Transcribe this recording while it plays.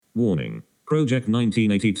Warning. Project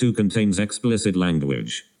 1982 contains explicit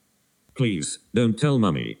language. Please, don't tell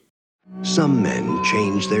Mummy. Some men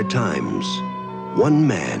change their times. One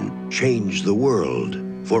man changed the world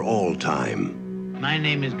for all time. My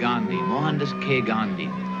name is Gandhi, Mohandas K. Gandhi.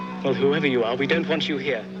 Well, whoever you are, we don't want you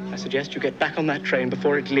here. I suggest you get back on that train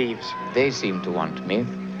before it leaves. They seem to want me.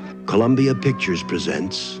 Columbia Pictures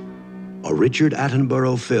presents a Richard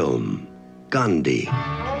Attenborough film, Gandhi.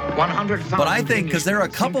 100,000. But I think because there are a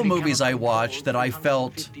couple movies I watched that I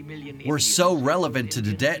felt were so relevant to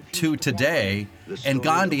today, and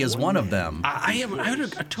Gandhi is one of them. I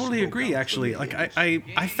would totally agree, actually. Like,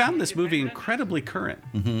 I found this movie incredibly current.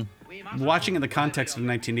 Mm-hmm. Watching in the context of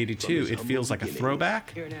 1982, it feels like a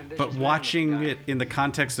throwback. But watching it in the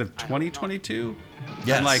context of 2022,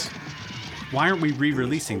 yes. I'm like, why aren't we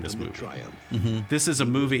re-releasing this movie? Mm-hmm. This is a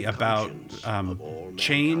movie about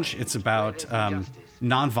change. It's about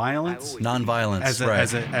nonviolence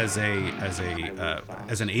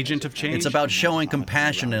as an agent of change. It's about showing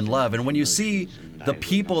compassion and love. And when you see the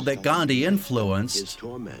people that Gandhi influenced,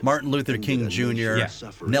 Martin Luther King Jr.,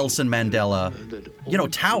 Nelson Mandela,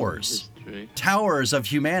 towers of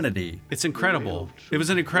humanity. It's incredible. It's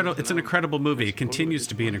an incredible movie. It continues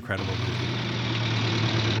to be an incredible movie.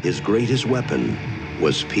 His greatest weapon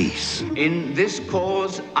was peace. In this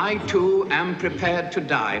cause, I too am prepared to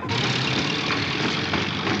die.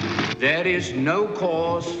 There is no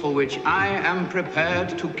cause for which I am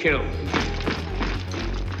prepared to kill.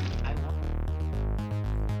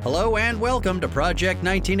 Hello and welcome to Project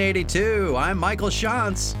 1982. I'm Michael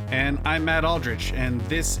Shantz. And I'm Matt Aldrich, and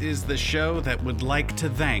this is the show that would like to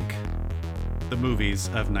thank the movies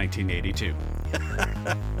of 1982.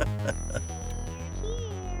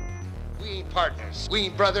 We ain't partners, we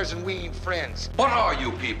ain't brothers, and we ain't friends. What are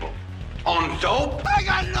you people? On dope? I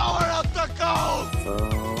got nowhere else to go!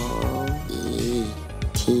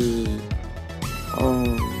 He's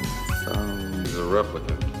a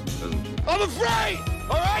replicant, isn't he? I'm afraid!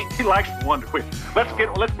 All right? He likes Wonder Woman. Let's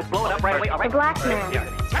blow it up right away. The black man.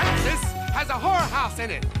 Texas has a whorehouse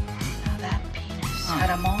in it. Now that penis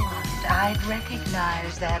had a mold. I'd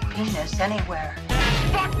recognize that penis anywhere.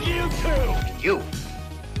 Fuck you too! You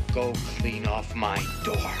go clean off my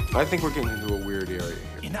door. I think we're getting into a weird area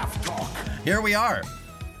here. Enough talk. Here we are.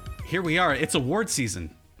 It's award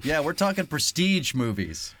season. Yeah, we're talking prestige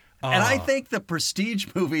movies. And I think the prestige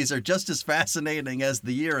movies are just as fascinating as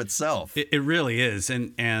the year itself. It really is.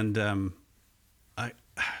 And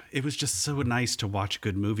it was just so nice to watch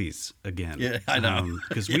good movies again. Yeah, I know.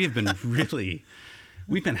 Because we've been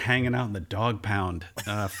hanging out in the dog pound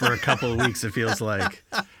for a couple of weeks, it feels like.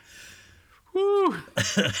 Woo!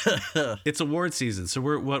 It's award season. So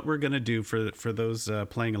what we're going to do for those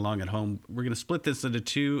playing along at home, we're going to split this into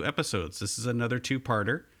two episodes. This is another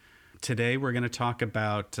two-parter. Today we're going to talk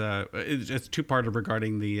about it's a two-parter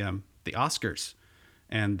regarding the Oscars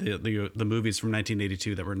and the movies from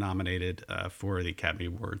 1982 that were nominated for the Academy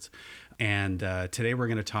Awards. And today we're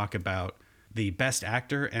going to talk about the Best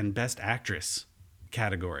Actor and Best Actress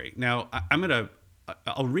category. Now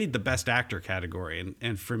I'll read the Best Actor category,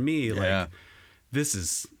 and for me, this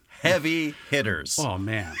is heavy hitters. Oh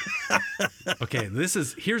man. Okay,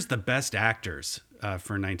 here's the Best Actors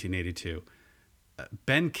for 1982.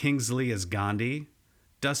 Ben Kingsley as Gandhi,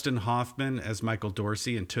 Dustin Hoffman as Michael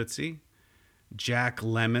Dorsey in Tootsie, Jack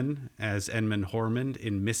Lemmon as Edmund Hormand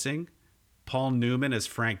in Missing, Paul Newman as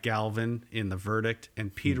Frank Galvin in The Verdict,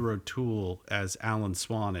 and Peter O'Toole as Alan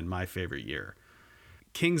Swan in My Favorite Year.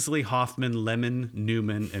 Kingsley, Hoffman, Lemmon,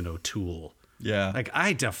 Newman, and O'Toole. Yeah. Like,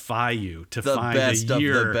 I defy you to the find best a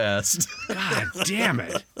year. Of the best. God damn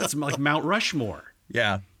it. That's like Mount Rushmore.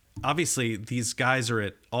 Yeah. Obviously, these guys are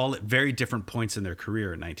at very different points in their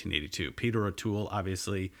career in 1982. Peter O'Toole, obv's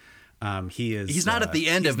he's not at the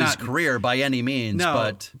end of his career by any means.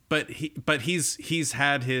 No, but he's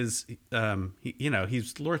had his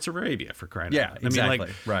he's Lawrence of Arabia, for crying out loud. Exactly.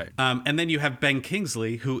 Right. And then you have Ben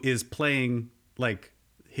Kingsley, who is playing like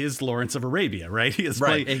his Lawrence of Arabia, right? He is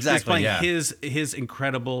playing his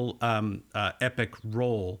incredible epic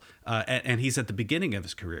role, and he's at the beginning of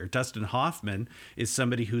his career. Dustin Hoffman is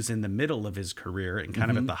somebody who's in the middle of his career and kind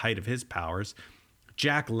of at the height of his powers.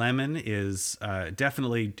 Jack Lemmon is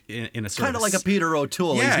definitely in a sort kind of like a Peter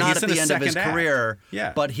O'Toole. Yeah, he's not at the end of his act. career,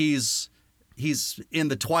 yeah, but he's in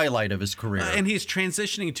the twilight of his career, and he's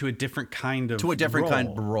transitioning to a different kind of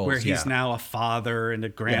role, where he's now a father and a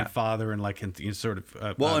grandfather and like sort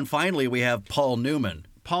of. And finally we have Paul Newman.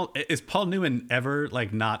 Is Paul Newman ever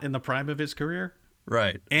like not in the prime of his career?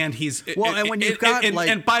 Right. And he's and when you've got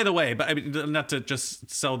and by the way, but I mean, not to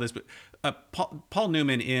just sell this, but Paul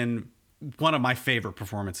Newman in one of my favorite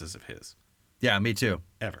performances of his. Yeah, me too.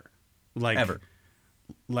 Ever. Ever.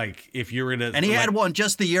 Like, if you were to... And he had one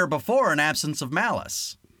just the year before, In Absence of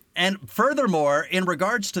Malice. And furthermore, in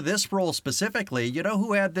regards to this role specifically, you know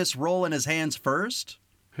who had this role in his hands first?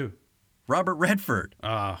 Who? Robert Redford.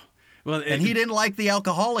 And he didn't like the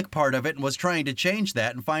alcoholic part of it and was trying to change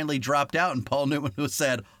that and finally dropped out. And Paul Newman who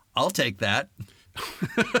said, I'll take that.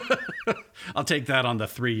 I'll take that on the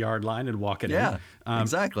 3-yard line and walk it in. Yeah,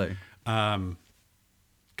 exactly. God,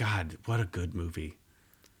 what a good movie.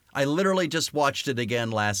 I literally just watched it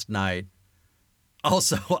again last night.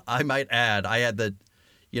 Also, I might add, I had the,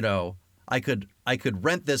 I could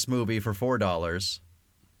rent this movie for $4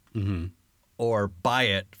 or buy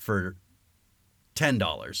it for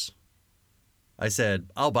 $10. I said,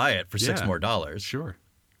 I'll buy it for $6 more. Sure.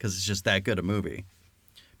 Because it's just that good a movie.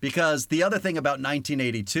 Because the other thing about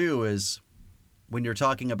 1982 is when you're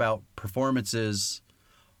talking about performances,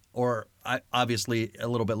 or obviously a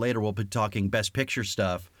little bit later we'll be talking Best Picture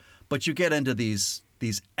stuff, but you get into these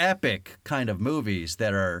epic kind of movies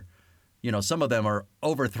that are, some of them are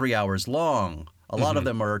over 3 hours long. A lot of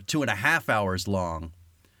them are 2.5 hours long.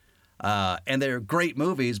 And they're great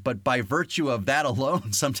movies, but by virtue of that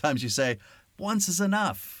alone, sometimes you say, once is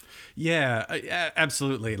enough. Yeah,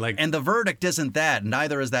 absolutely. And the verdict isn't that.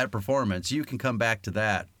 Neither is that performance. You can come back to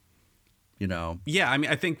that, Yeah, I mean,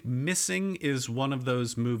 I think Missing is one of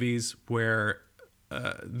those movies where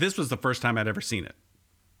this was the first time I'd ever seen it.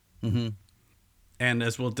 Mm-hmm. And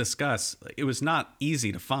as we'll discuss, it was not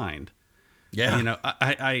easy to find. Yeah.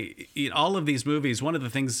 I all of these movies, one of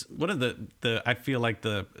the I feel like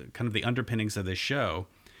the kind of the underpinnings of this show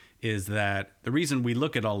is that the reason we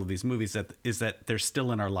look at all of these movies is that they're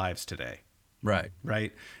still in our lives today. Right.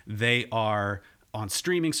 Right. They are on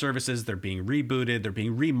streaming services. They're being rebooted. They're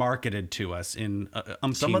being remarketed to us in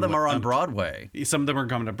some of them are on Broadway. Some of them are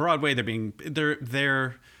coming to Broadway.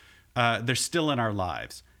 They're still in our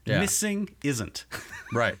lives. Yeah. Missing isn't.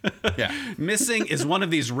 Right. Yeah. Missing is one of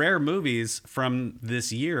these rare movies from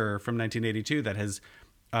this year, from 1982, that has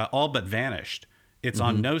all but vanished. It's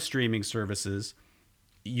on no streaming services.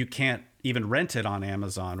 You can't even rent it on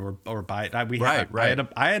Amazon or buy it. I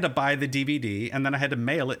had to buy the DVD and then I had to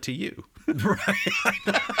mail it to you. Right.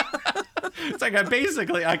 It's like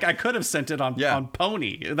I could have sent it on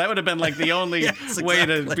Pony. That would have been like the only way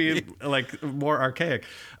to be like more archaic.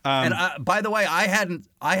 And by the way, I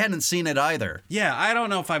hadn't seen it either. Yeah, I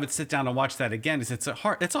don't know if I would sit down and watch that again. Because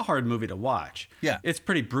it's a hard movie to watch. Yeah, it's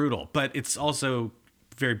pretty brutal, but it's also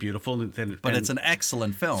very beautiful. But it's an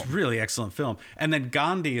excellent film. It's a really excellent film. And then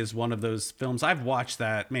Gandhi is one of those films. I've watched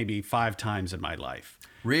that maybe 5 times in my life.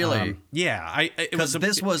 Really? Yeah. Because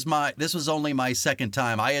this was only my second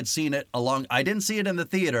time. I had seen it I didn't see it in the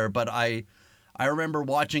theater, but I remember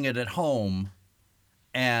watching it at home.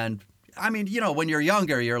 And I mean, when you're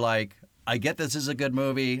younger, you're like, I get this is a good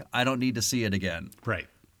movie. I don't need to see it again. Right.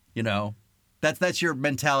 That's your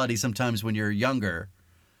mentality sometimes when you're younger.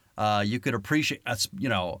 You could appreciate,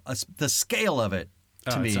 the scale of it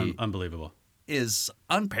to me. It's unbelievable. Is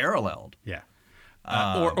unparalleled. Yeah.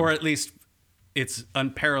 Or at least it's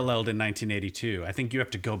unparalleled in 1982. I think you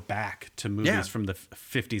have to go back to movies from the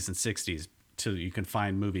 50s and 60s till you can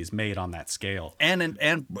find movies made on that scale. And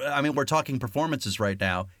I mean, we're talking performances right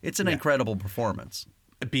now. It's an incredible performance.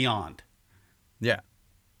 Beyond. Yeah.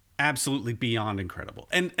 Absolutely beyond incredible.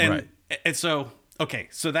 And so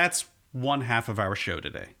that's one half of our show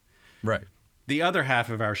today. Right. The other half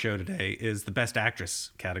of our show today is the Best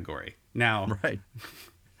Actress category. Now,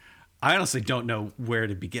 I honestly don't know where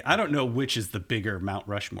to begin. I don't know which is the bigger Mount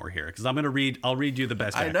Rushmore here, because I'll read you the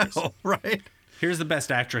Best Actress. I know, right? Here's the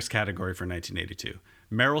Best Actress category for 1982.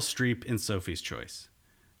 Meryl Streep in Sophie's Choice.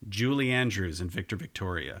 Julie Andrews in Victor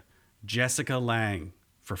Victoria. Jessica Lange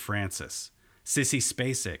for Frances. Sissy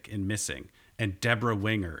Spacek in Missing. And Deborah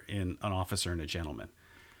Winger in An Officer and a Gentleman.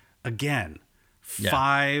 Again,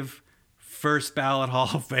 5 first ballot Hall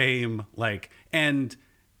of Fame, and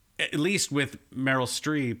at least with Meryl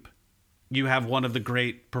Streep, you have one of the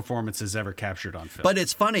great performances ever captured on film. But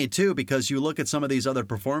it's funny too, because you look at some of these other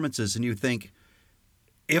performances and you think,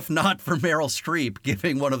 if not for Meryl Streep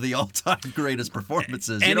giving one of the all-time greatest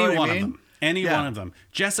performances, any one of them,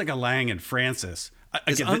 Jessica Lange and Frances.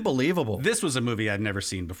 It's unbelievable. This was a movie I'd never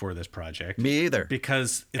seen before this project. Me either.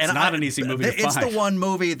 Because it's not an easy movie to find. It's the one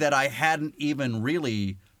movie that I hadn't even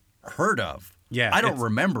really heard of. Yeah, I don't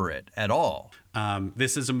remember it at all.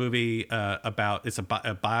 This is a movie about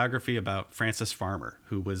a biography about Frances Farmer,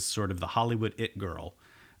 who was sort of the Hollywood it girl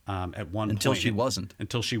at one point. Until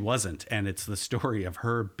she wasn't. And it's the story of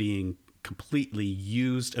her being completely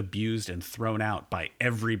used, abused, and thrown out by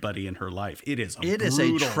everybody in her life. It is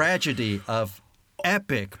a tragedy of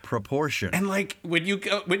epic proportion. And like when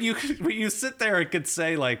you sit there and could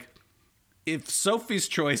say like, if Sophie's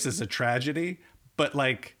Choice is a tragedy, but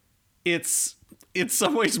like it's in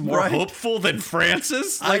some ways more hopeful than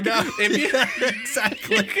Frances. Like, I know.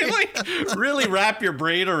 Exactly. You can like really wrap your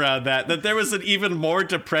brain around that there was an even more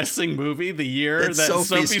depressing movie the year that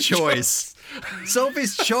Sophie's Choice.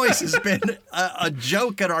 Sophie's Choice has been a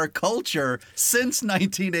joke in our culture since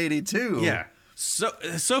 1982. Yeah. So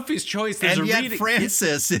Sophie's Choice, and yet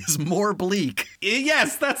Frances is more bleak.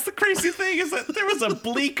 Yes, that's the crazy thing, is that there was a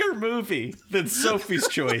bleaker movie than Sophie's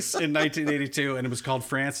Choice in 1982, and it was called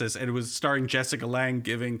Frances, and it was starring Jessica Lange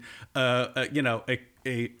giving one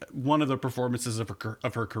of the performances of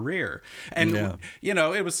her career. And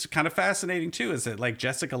it was kind of fascinating too, is that like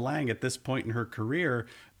Jessica Lange at this point in her career,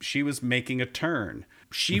 she was making a turn.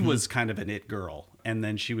 She was kind of an it girl, and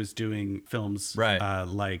then she was doing films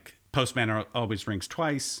like Postman Always Rings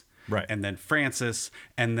Twice, and then Frances,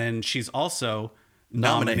 and then she's also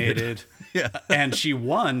nominated. And she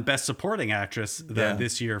won Best Supporting Actress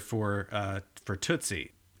this year for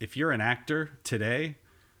Tootsie. If you're an actor today,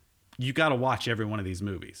 you got to watch every one of these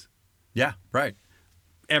movies. Yeah, right.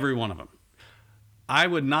 Every one of them. I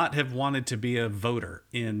would not have wanted to be a voter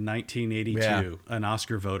in 1982, an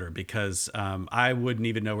Oscar voter, because I wouldn't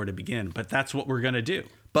even know where to begin. But that's what we're going to do.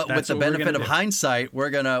 But with the benefit of hindsight, we're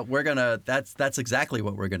gonna that's exactly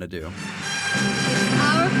what we're gonna do. It's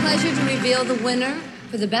our pleasure to reveal the winner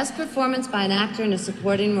for the best performance by an actor in a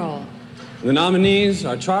supporting role. The nominees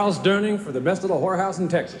are Charles Durning for The Best Little Whorehouse in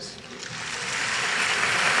Texas.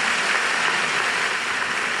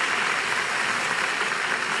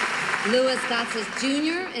 Louis Gossett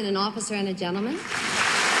Jr. in An Officer and a Gentleman.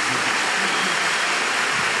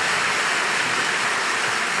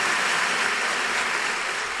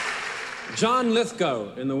 John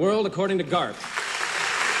Lithgow in The World According to Garth.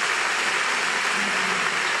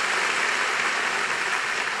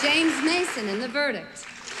 James Mason in The Verdict.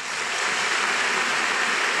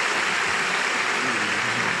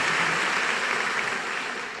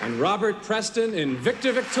 And Robert Preston in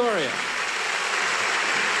Victor Victoria.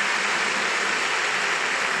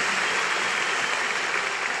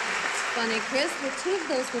 It's funny, Chris, but two of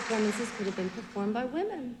those performances could have been performed by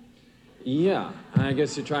women. Yeah, I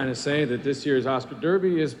guess you're trying to say that this year's Oscar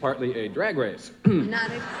Derby is partly a drag race.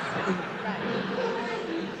 Not exactly right.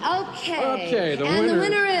 Okay. The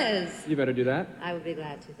winner is... You better do that. I would be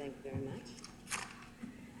glad to. Thank you very much.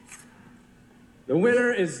 The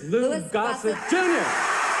winner is Louis Gossett Jr.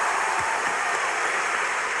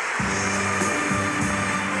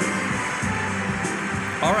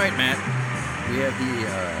 All right, Matt. We have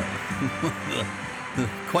the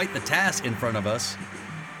quite the task in front of us.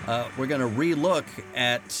 We're going to re-look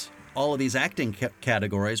at all of these acting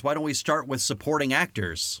categories. Why don't we start with supporting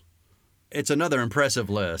actors? It's another impressive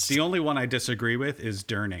list. The only one I disagree with is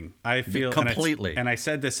Durning. I feel completely. And I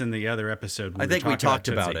said this in the other episode. I think we talked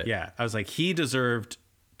about it. Yeah, I was like, he deserved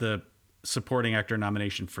the supporting actor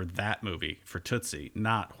nomination for that movie, for Tootsie,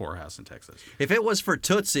 not Whorehouse in Texas. If it was for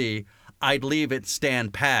Tootsie, I'd leave it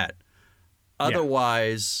stand pat.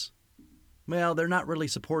 Otherwise, well, they're not really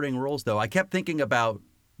supporting roles, though. I kept thinking about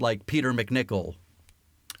like Peter McNichol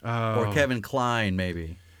or Kevin Kline,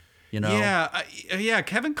 maybe. You know? Yeah.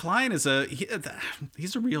 Kevin Kline is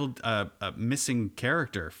he's a real missing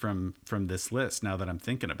character from this list. Now that I'm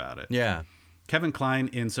thinking about it, yeah. Kevin Kline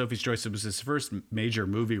in Sophie's Choice, it was his first major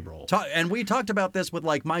movie role. And we talked about this with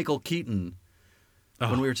like Michael Keaton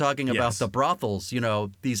when we were talking about the brothels. You know,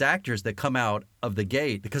 these actors that come out of the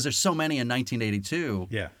gate, because there's so many in 1982.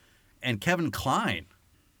 Yeah, and Kevin Kline,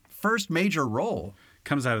 first major role.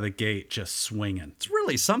 Comes out of the gate just swinging. It's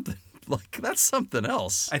really something. Like, that's something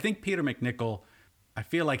else. I think Peter McNichol, I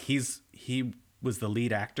feel like he was the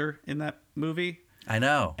lead actor in that movie. I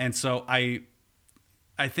know. And so I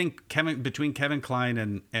think between Kevin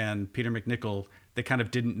Kline and Peter McNichol, they kind of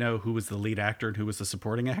didn't know who was the lead actor and who was the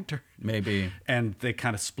supporting actor. Maybe. And they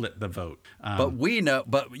kind of split the vote. But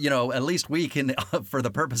at least we can, for the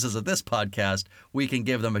purposes of this podcast, we can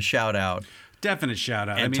give them a shout out. Definite shout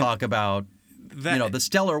out. And talk about the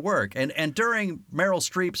stellar work. And during Meryl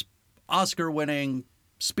Streep's Oscar-winning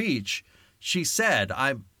speech, she said,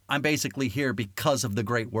 I'm basically here because of the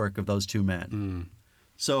great work of those two men.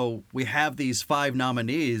 So we have these 5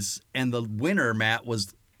 nominees, and the winner, Matt,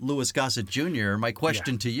 was Louis Gossett Jr. My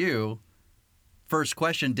question to you, first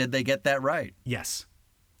question, did they get that right? Yes.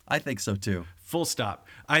 I think so, too. Full stop.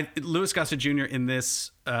 Louis Gossett Jr. in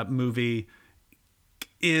this movie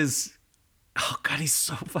is... Oh, God, he's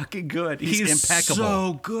so fucking good. He's impeccable.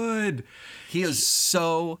 So good. He is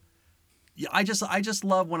so I just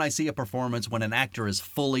love when I see a performance when an actor is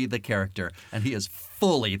fully the character, and he is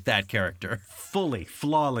fully that character. Fully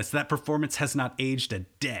flawless. That performance has not aged a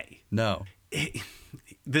day. No.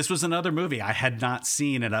 This was another movie I had not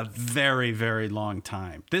seen in a very, very long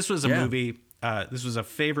time. This was a movie. This was a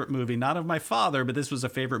favorite movie, not of my father, but this was a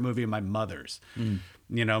favorite movie of my mother's.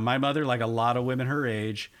 You know, my mother, like a lot of women her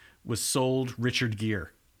age, was sold Richard Gere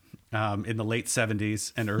in the late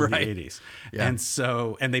 70s and early 80s. Yeah.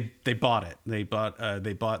 And they bought it. They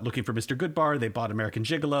bought Looking for Mr. Goodbar. They bought American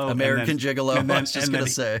Gigolo. I was just going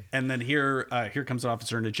to say. And then here comes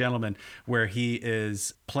Officer and a Gentleman, where he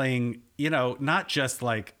is playing, you know, not just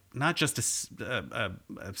a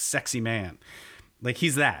sexy man. Like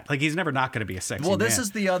he's that. Like he's never not going to be a sexy man. Well, this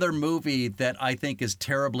is the other movie that I think is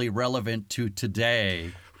terribly relevant to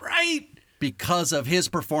today. Right. Because of his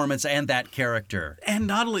performance and that character. And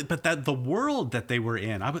not only, but that the world that they were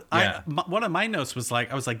in. One of my notes was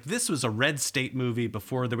like, I was like, this was a red state movie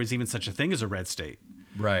before there was even such a thing as a red state.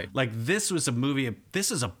 Right. Like this was a movie,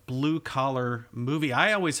 this is a blue collar movie.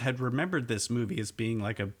 I always had remembered this movie as being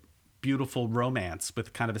like a beautiful romance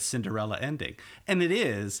with kind of a Cinderella ending. And it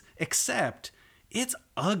is, except it's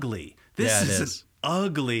ugly. This is an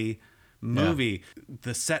ugly movie.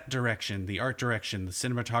 The set direction, the art direction, the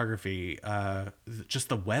cinematography, just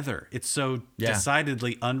the weather. It's so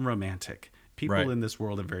decidedly unromantic. People in this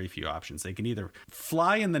world have very few options. They can either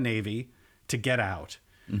fly in the Navy to get out,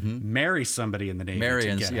 marry somebody in the Navy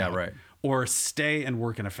to get out, or stay and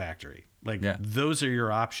work in a factory. Like those are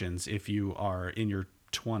your options if you are in your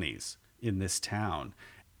 20s in this town.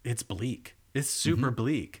 It's bleak. It's super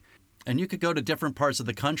bleak. And you could go to different parts of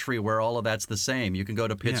the country where all of that's the same. You can go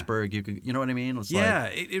to Pittsburgh. You know what I mean? It's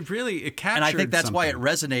it really captured. And I think that's why it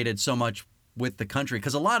resonated so much with the country,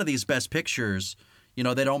 because a lot of these Best Pictures, you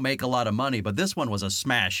know, they don't make a lot of money, but this one was a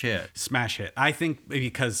smash hit. Smash hit. I think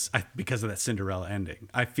because of that Cinderella ending.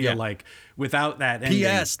 I feel like without that ending.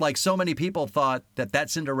 P.S. Like so many people thought that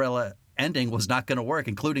Cinderella ending was not going to work,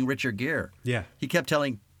 including Richard Gere. Yeah. He kept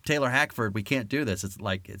telling Taylor Hackford, "We can't do this. It's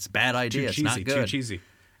a bad idea. It's not good. Too cheesy."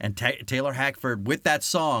 And Taylor Hackford, with that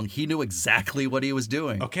song, he knew exactly what he was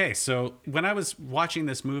doing. Okay, so when I was watching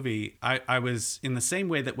this movie, I was in the same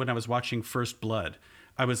way that when I was watching First Blood,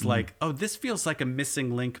 I was like, oh, this feels like a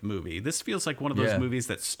Missing Link movie. This feels like one of those movies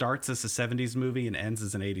that starts as a 70s movie and ends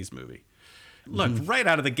as an 80s movie. Look, right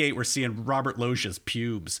out of the gate, we're seeing Robert Loggia's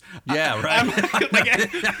pubes. Yeah, we're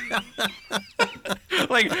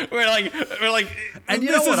like, and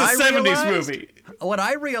this is a 70s movie. What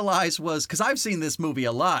I realized was, because I've seen this movie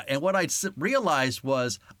a lot, and what I realized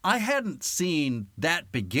was I hadn't seen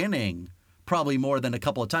that beginning probably more than a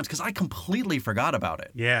couple of times because I completely forgot about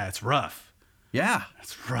it. Yeah, it's rough. Yeah.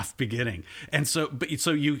 It's a rough beginning. And so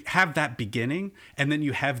you have that beginning, and then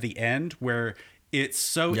you have the end where it's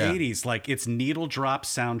so 80s, like it's needle drop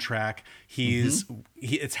soundtrack.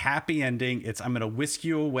 It's happy ending. It's I'm going to whisk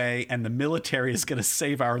you away and the military is going to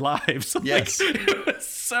save our lives. Yes. It was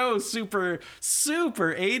so super,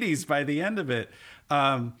 super 80s by the end of it.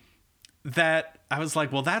 That I was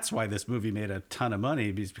like, well, that's why this movie made a ton of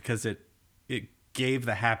money, because it gave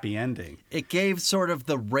the happy ending. It gave sort of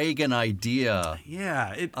the Reagan idea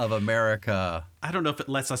of America. I don't know if it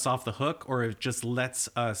lets us off the hook or it just lets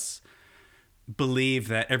us believe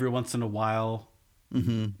that every once in a while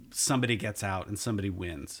somebody gets out and somebody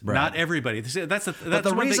wins. Right. Not everybody. But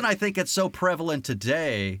the reason I think it's so prevalent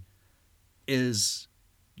today is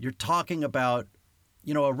you're talking about,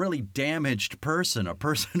 you know, a really damaged person, a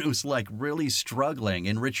person who's like really struggling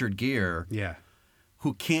in Richard Gere. Yeah.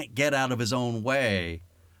 Who can't get out of his own way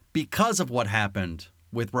because of what happened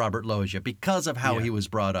with Robert Loggia, because of how he was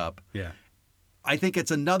brought up. Yeah. I think it's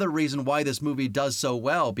another reason why this movie does so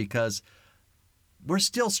well, because we're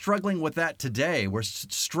still struggling with that today. We're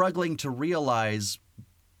struggling to realize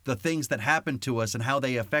the things that happen to us and how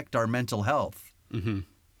they affect our mental health.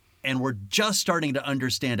 And we're just starting to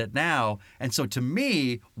understand it now. And so to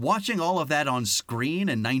me, watching all of that on screen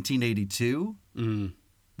in 1982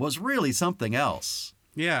 was really something else.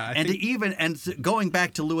 Yeah. Going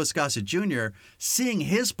back to Louis Gossett Jr., seeing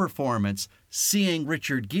his performance, seeing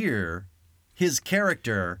Richard Gere, his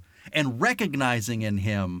character, and recognizing in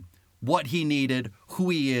him what he needed, who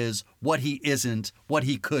he is, what he isn't, what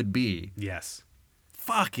he could be. Yes.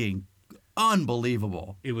 Fucking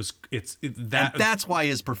unbelievable. That's why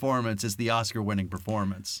his performance is the Oscar-winning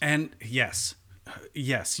performance. And yes,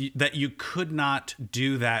 that you could not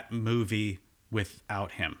do that movie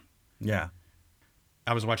without him. Yeah.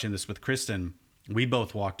 I was watching this with Kristen. We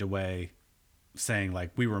both walked away saying like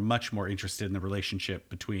we were much more interested in the relationship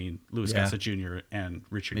between Louis Gossett Jr. and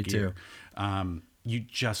Richard Gere. Me too. you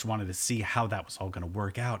just wanted to see how that was all going to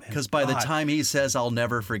work out. Because by the time he says, "I'll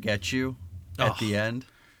never forget you," at the end,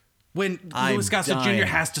 when Louis Gossett Jr.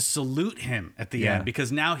 has to salute him at the end,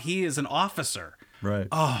 because now he is an officer. Right.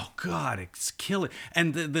 Oh God, it's killing.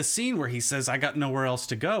 And the scene where he says, "I got nowhere else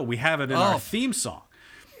to go," we have it in our theme song.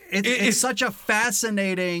 It's such a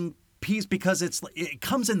fascinating piece because it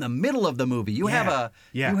comes in the middle of the movie. You have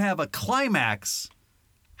a climax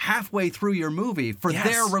halfway through your movie for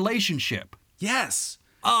their relationship. Yes.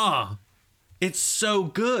 It's so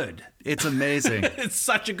good. It's amazing. It's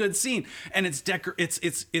such a good scene, and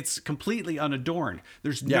it's completely unadorned.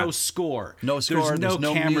 There's no score. There's no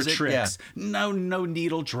camera music, tricks. No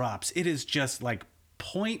needle drops. It is just like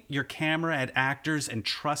point your camera at actors and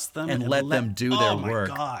trust them and let them do their work.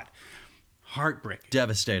 Oh my God, heartbreaking,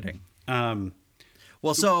 devastating.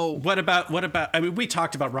 Well, so what about? I mean, we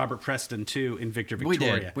talked about Robert Preston too in Victor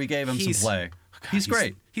Victoria. We did. We gave him some play. He's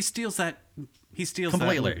great. He steals that. He steals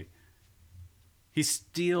completely. That movie. He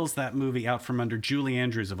steals that movie out from under Julie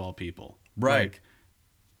Andrews of all people. Right. Like,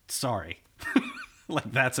 sorry.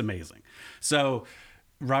 Like, that's amazing. So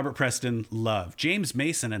Robert Preston, love. James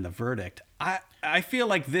Mason and The Verdict. I feel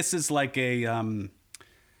like this is like this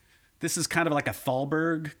is kind of like a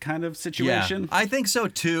Thalberg kind of situation. Yeah, I think so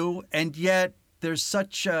too. And yet there's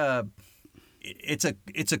such it's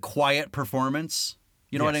a quiet performance.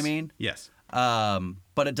 You know what I mean? Yes.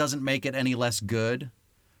 But it doesn't make it any less good.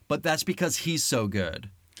 But that's because he's so good.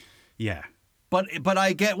 Yeah. But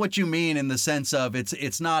I get what you mean in the sense of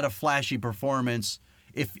it's not a flashy performance.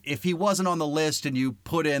 If he wasn't on the list and you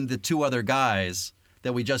put in the two other guys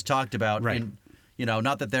that we just talked about, right.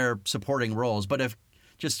 Not that they're supporting roles, but if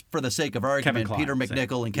just for the sake of argument, Klein, Peter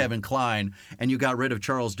McNichol and Kevin Kline, and you got rid of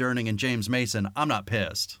Charles Durning and James Mason, I'm not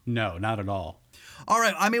pissed. No, not at all. All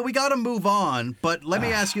right, I mean, we got to move on, but let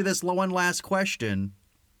me ask you this one last question.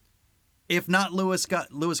 If not Louis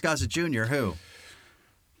Gossett Jr., who?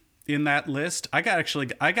 In that list, I got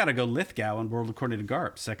to go Lithgow in World According to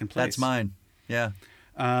Garp, second place. That's mine. Yeah,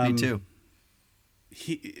 me too.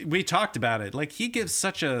 We talked about it. Like, he gives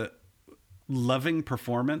such a loving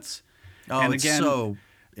performance. Oh, and again, it's so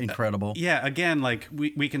incredible. Yeah, again, like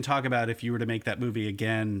we can talk about if you were to make that movie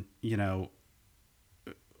again,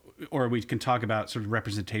 or we can talk about sort of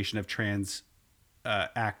representation of trans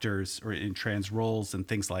actors or in trans roles and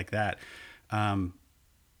things like that.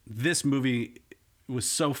 This movie was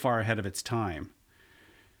so far ahead of its time,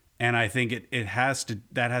 and I think that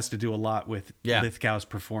has to do a lot with Lithgow's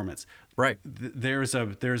performance. Right. There's a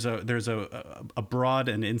broad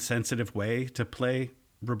and insensitive way to play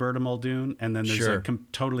Roberta Muldoon, and then there's a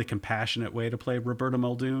totally compassionate way to play Roberta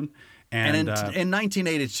Muldoon. And in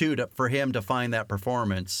 1982, for him to find that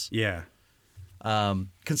performance,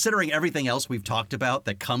 considering everything else we've talked about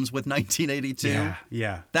that comes with 1982,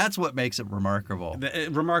 that's what makes it remarkable.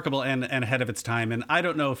 Remarkable and ahead of its time. And I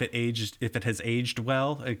don't know if it has aged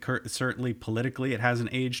well. Certainly politically, it hasn't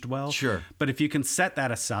aged well. Sure. But if you can set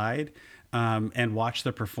that aside and watch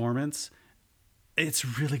the performance, it's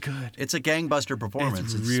really good. It's a gangbuster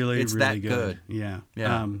performance. It's really that good. Yeah.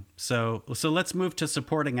 So let's move to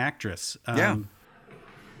supporting actress.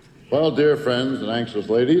 Well, dear friends and anxious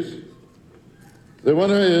ladies, the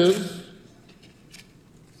winner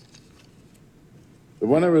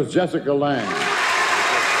is Jessica Lange.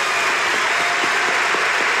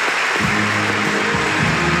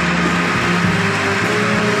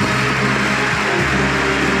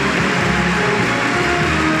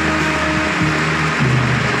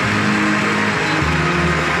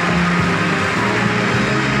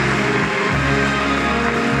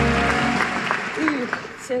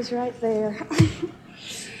 Right there.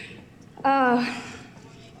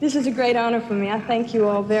 This is a great honor for me. I thank you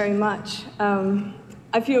all very much.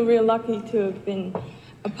 I feel real lucky to have been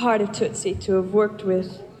a part of Tootsie, to have worked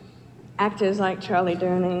with actors like Charlie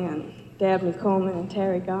Durning and Dabney Coleman and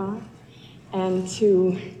Terry Garr, and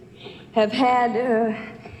to have had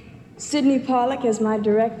Sidney Pollack as my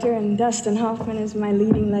director and Dustin Hoffman as my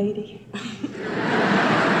leading lady.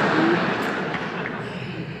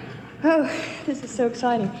 Oh, this is so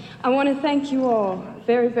exciting. I want to thank you all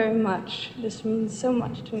very, very much. This means so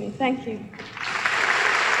much to me. Thank you.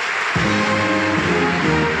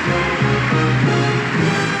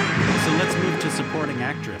 So let's move to supporting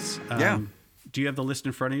actress. Do you have the list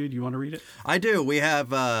in front of you? Do you want to read it? I do. We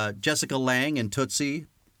have Jessica Lange in Tootsie,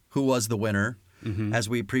 who was the winner. Mm-hmm. As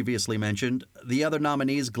we previously mentioned. The other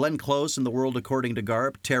nominees, Glenn Close in The World According to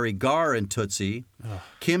Garp, Terry Garr in Tootsie,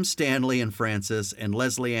 Kim Stanley in Frances, and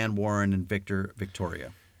Leslie Ann Warren in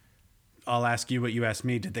Victoria. I'll ask you what you asked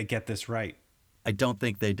me. Did they get this right? I don't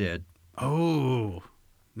think they did. Oh,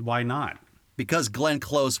 why not? because Glenn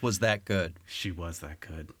Close was that good. She was that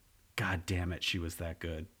good. God damn it, she was that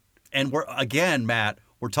good. And again, Matt,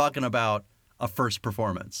 we're talking about a first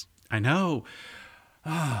performance. I know.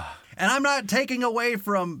 And I'm not taking away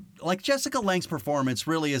from, like, Jessica Lange's performance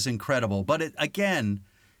really is incredible. But again,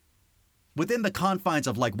 within the confines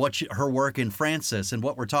of like her work in Frances and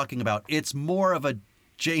what we're talking about, it's more of a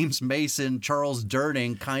James Mason, Charles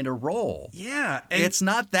Durning kind of role. Yeah. It's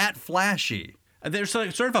not that flashy. There's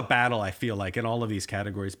sort of a battle, I feel like, in all of these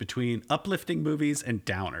categories between uplifting movies and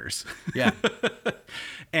downers. Yeah.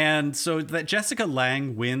 And so that Jessica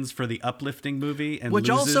Lange wins for the uplifting movie and which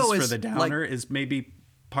loses also for the downer is maybe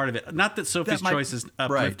part of it. Not that Sophie's Choice is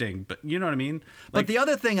uplifting, right. But you know what I mean? But the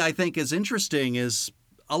other thing I think is interesting is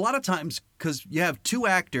a lot of times, because you have two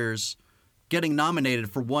actors getting nominated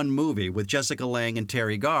for one movie with Jessica Lange and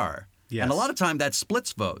Terry Garr. Yes. And a lot of time that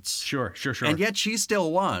splits votes. Sure. And yet she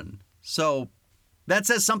still won. So that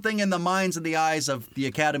says something in the minds and the eyes of the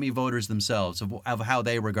Academy voters themselves of how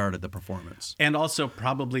they regarded the performance. And also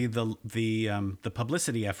probably the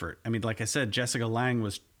publicity effort. I mean, like I said, Jessica Lange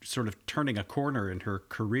was sort of turning a corner in her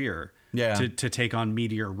career to take on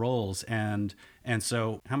meatier roles. And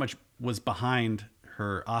so how much was behind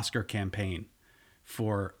her Oscar campaign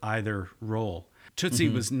for either role? Tootsie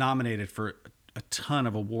was nominated for a ton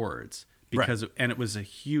of awards. And it was a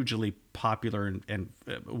hugely popular and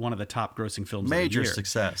one of the top grossing films of the year. Major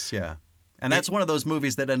success, yeah. And that's one of those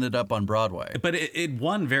movies that ended up on Broadway. But it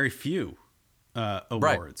won very few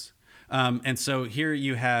awards. Right. And so here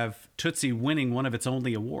you have Tootsie winning one of its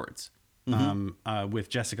only awards with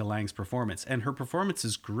Jessica Lange's performance. And her performance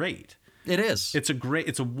is great. It is. It's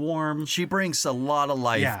a warm... She brings a lot of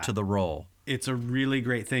life to the role. It's a really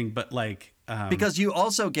great thing, but like... because you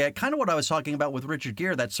also get kind of what I was talking about with Richard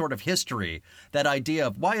Gere, that sort of history, that idea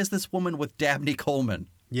of why is this woman with Dabney Coleman?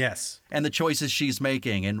 Yes. And the choices she's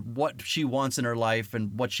making and what she wants in her life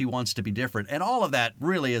and what she wants to be different. And all of that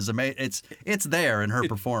really is amazing. It's there in her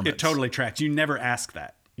performance. It totally tracks. You never ask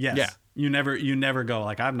that. Yes. Yeah. You never go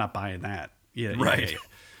like, I'm not buying that. Yeah. Right.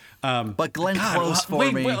 Yeah. But Glenn Close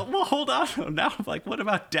for me. Well, hold on. Now I'm like, what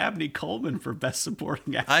about Dabney Coleman for Best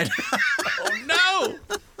Supporting Actor? Oh,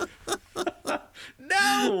 no!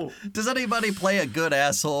 No! Does anybody play a good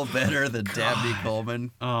asshole better than Dabney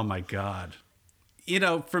Coleman? Oh, my God. You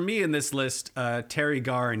know, for me in this list, Terry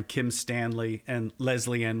Garr and Kim Stanley and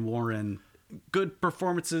Leslie Ann Warren, good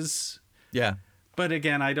performances. Yeah. But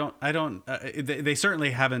again, they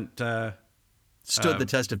certainly haven't... stood the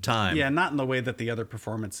test of time. Yeah, not in the way that the other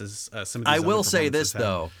performances, some of these I other will say performances this,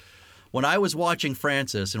 though. When I was watching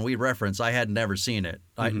Frances, and we referenced, I had never seen it.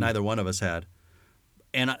 Neither one of us had.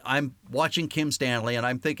 And I'm watching Kim Stanley, and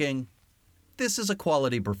I'm thinking, this is a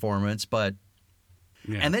quality performance, but...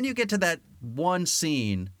 Yeah. And then you get to that one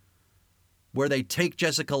scene where they take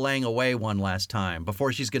Jessica Lange away one last time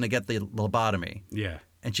before she's going to get the lobotomy. Yeah.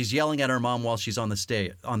 And she's yelling at her mom while she's on the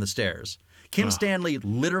stairs. Kim Stanley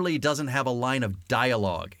literally doesn't have a line of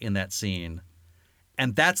dialogue in that scene.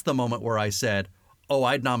 And that's the moment where I said, oh,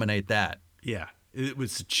 I'd nominate that. Yeah. It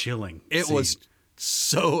was chilling. It was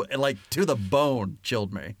so, like, to the bone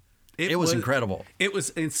chilled me. It was incredible. It was,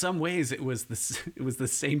 in some ways, it was the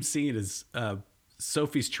same scene as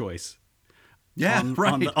Sophie's Choice. Yeah,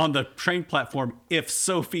 right. On the train platform, if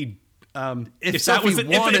Sophie... if Sophie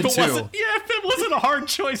wanted to. If it wasn't a hard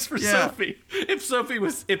choice for Sophie. If Sophie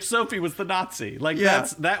was the Nazi. Like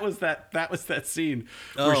that was that scene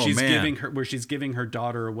where she's giving her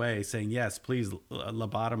daughter away, saying, yes, please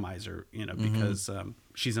lobotomize her, because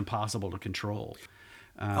she's impossible to control.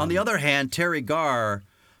 On the other hand, Terry Garr,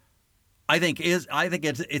 I think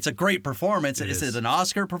it's a great performance. Is it an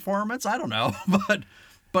Oscar performance? I don't know,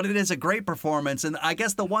 but it is a great performance. And I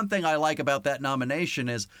guess the one thing I like about that nomination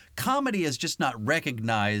is comedy is just not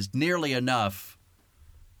recognized nearly enough.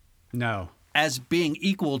 No. As being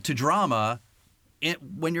equal to drama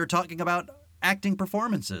when you're talking about acting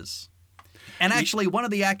performances. And actually, one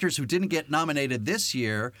of the actors who didn't get nominated this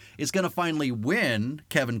year is going to finally win,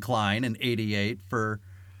 Kevin Kline in '88 for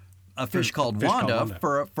A Fish Called Wanda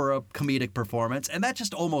for a comedic performance. And that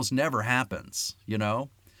just almost never happens,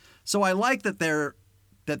 So I like that there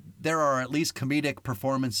are at least comedic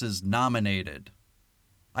performances nominated.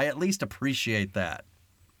 I at least appreciate that.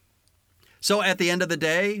 So at the end of the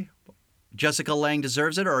day, Jessica Lange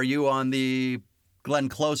deserves it, or are you on the Glenn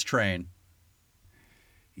Close train?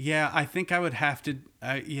 Yeah, I think I would have to.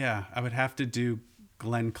 I would have to do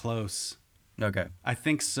Glenn Close. Okay. I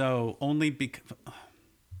think so. Only because.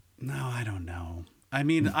 No, I don't know. I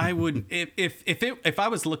mean, I would if I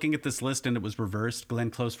was looking at this list and it was reversed, Glenn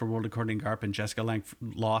Close for World According to Garp and Jessica Lange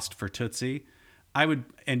lost for Tootsie, I would,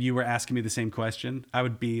 and you were asking me the same question, I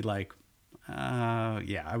would be like,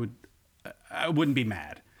 I wouldn't be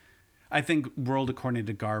mad. I think World According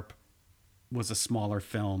to Garp was a smaller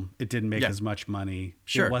film. It didn't make as much money.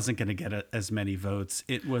 Sure. It wasn't going to get as many votes.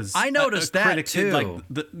 It was. I noticed that too. Like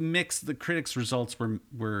the critics' results were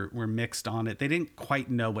mixed on it. They didn't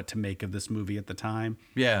quite know what to make of this movie at the time.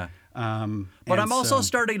 Yeah. But I'm also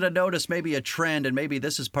starting to notice maybe a trend, and maybe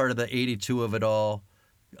this is part of the 82 of it all,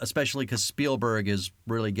 especially because Spielberg is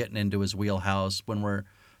really getting into his wheelhouse when we're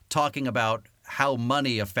talking about how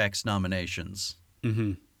money affects nominations.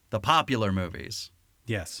 Mm-hmm. The popular movies.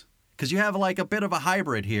 Yes. Because you have like a bit of a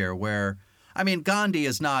hybrid here where, I mean, Gandhi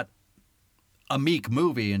is not a meek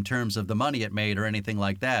movie in terms of the money it made or anything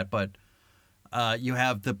like that, but you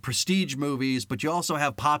have the prestige movies, but you also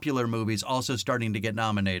have popular movies also starting to get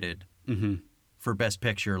nominated for Best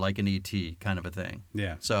Picture, like an E.T. kind of a thing.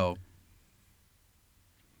 Yeah. So.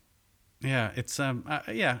 Yeah, it's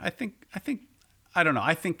I think I don't know.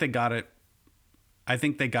 I think they got it. I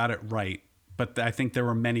think they got it right, but I think there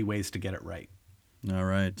were many ways to get it right. All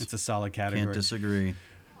right. It's a solid category. Can't disagree.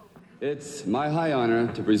 It's my high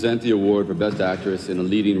honor to present the award for Best Actress in a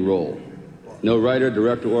Leading Role. No writer,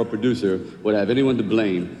 director, or producer would have anyone to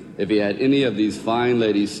blame if he had any of these fine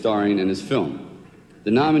ladies starring in his film.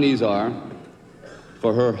 The nominees are,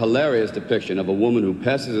 for her hilarious depiction of a woman who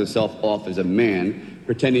passes herself off as a man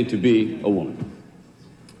pretending to be a woman,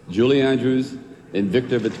 Julie Andrews and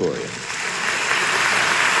Victor Vittoria.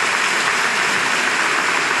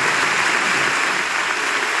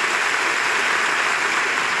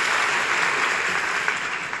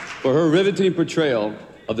 For her riveting portrayal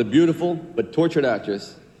of the beautiful but tortured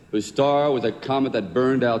actress whose star was a comet that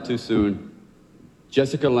burned out too soon,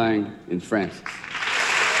 Jessica Lange in Frances.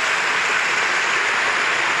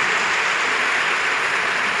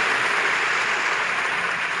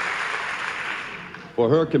 For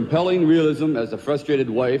her compelling realism as a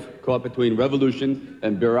frustrated wife caught between revolution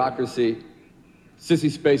and bureaucracy,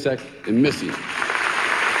 Sissy Spacek in Missy.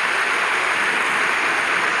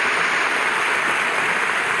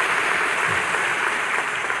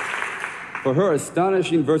 For her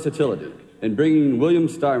astonishing versatility in bringing William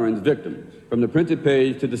Styron's Victim from the printed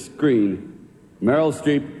page to the screen, Meryl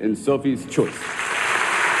Streep in Sophie's Choice.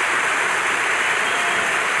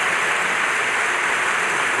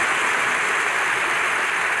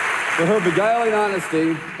 For her beguiling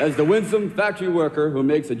honesty as the winsome factory worker who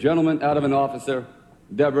makes a gentleman out of an officer,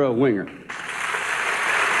 Deborah Winger.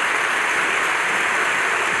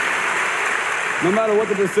 No matter what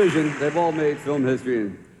the decision, they've all made film history,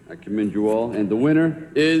 and I commend you all. And the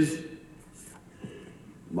winner is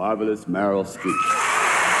marvelous Meryl Streep.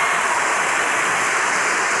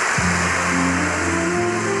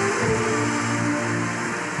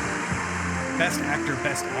 Best actor,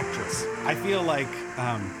 best actress. I feel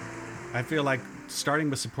like starting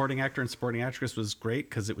with supporting actor and supporting actress was great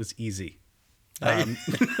because it was easy.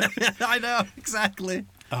 I know, exactly.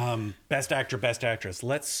 Best actor, best actress.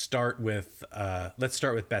 Let's start with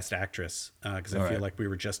best actress because I feel like we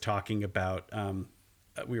were just talking about a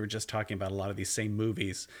lot of these same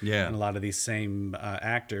movies and a lot of these same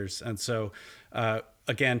actors. And so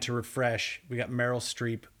again, to refresh, we got Meryl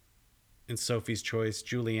Streep in Sophie's Choice,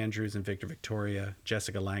 Julie Andrews and Victor Victoria,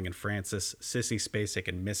 Jessica Lange and Frances, Sissy Spacek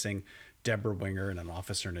in Missing, Deborah Winger in An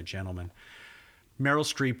Officer and a Gentleman. Meryl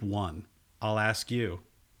Streep won. I'll ask you,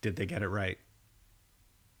 did they get it right?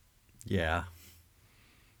 Yeah.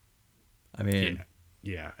 I mean...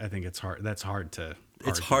 Yeah, I think it's hard. That's hard to argue.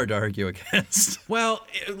 It's hard to argue against. Well...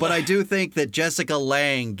 But I do think that Jessica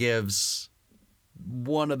Lange gives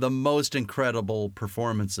one of the most incredible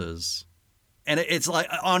performances. And it's like,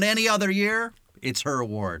 on any other year, it's her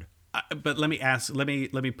award. But let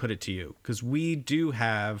me put it to you, because we do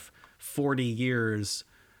have 40 years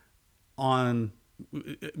on...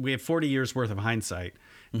 We have 40 years worth of hindsight,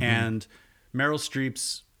 and Meryl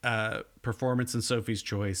Streep's performance in Sophie's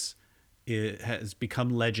Choice, it has become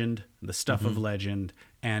legend, the stuff of legend,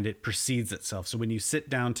 and it precedes itself. So when you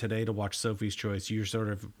sit down today to watch Sophie's Choice, you're sort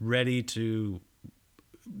of ready to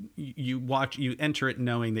you enter it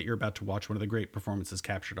knowing that you're about to watch one of the great performances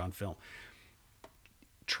captured on film.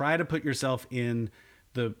 Try to put yourself in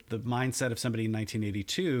the mindset of somebody in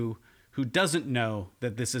 1982 who doesn't know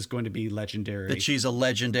that this is going to be legendary. That she's a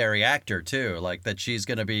legendary actor, too. Like, that she's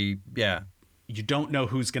going to be, You don't know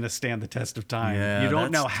who's going to stand the test of time. Yeah, you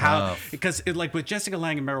don't know how. tough. Because, like, with Jessica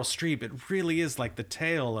Lange and Meryl Streep, it really is like the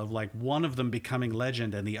tale of, like, one of them becoming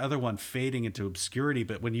legend and the other one fading into obscurity.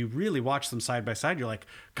 But when you really watch them side by side, you're like,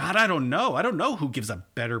 God, I don't know. I don't know who gives a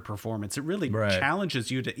better performance. It really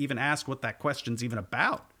challenges you to even ask what that question's even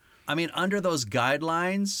about. I mean, under those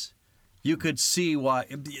guidelines... you could see why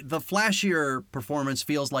the flashier performance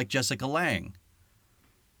feels like Jessica Lange.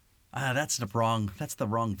 That's the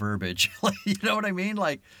wrong verbiage. You know what I mean?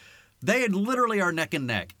 Like, they literally are neck and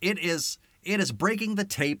neck. It is breaking the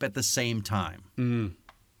tape at the same time. Mm.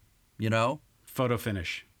 You know? Photo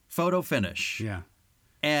finish. Yeah.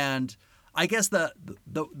 And I guess the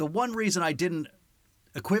one reason I didn't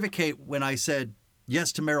equivocate when I said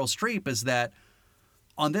yes to Meryl Streep is that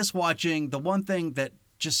on this watching, the one thing that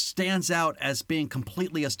just stands out as being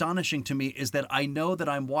completely astonishing to me is that I know that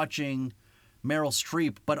I'm watching Meryl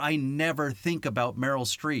Streep, but I never think about Meryl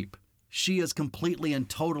Streep. She is completely and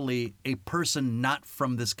totally a person not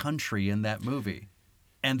from this country in that movie.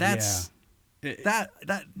 And that's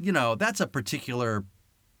that's a particular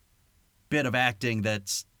bit of acting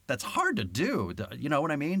that's hard to do. You know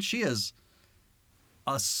what I mean? She is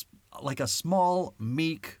like a small,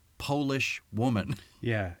 meek Polish woman.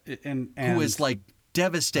 Yeah, and who is like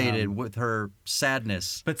devastated with her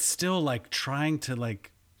sadness, but still like trying to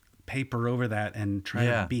like paper over that and try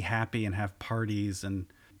to be happy and have parties and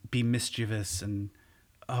be mischievous, and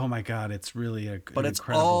oh my God, it's really but it's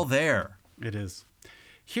all there. It is.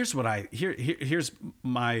 Here's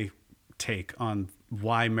my take on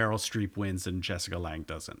why Meryl Streep wins and Jessica Lange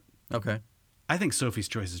doesn't. Okay. I think Sophie's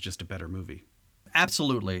Choice is just a better movie.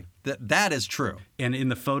 Absolutely. That is true. And in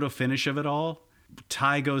the photo finish of it all,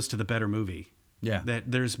 tie goes to the better movie. Yeah.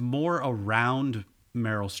 That there's more around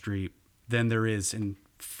Meryl Streep than there is in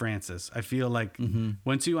Frances. I feel like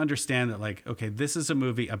once you understand that, like, okay, this is a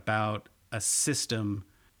movie about a system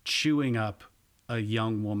chewing up a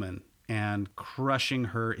young woman and crushing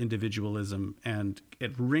her individualism and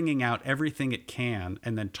it wringing out everything it can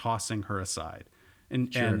and then tossing her aside.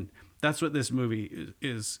 And that's what this movie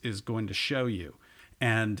is going to show you.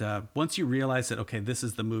 And once you realize that, okay, this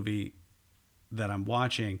is the movie that I'm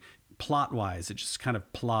watching, plot-wise, it just kind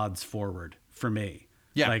of plods forward for me.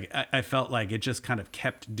 Yeah. Like, I felt like it just kind of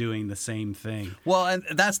kept doing the same thing. Well, and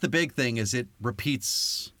that's the big thing, is it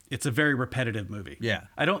repeats. It's a very repetitive movie. Yeah.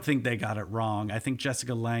 I don't think they got it wrong. I think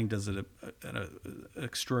Jessica Lange does an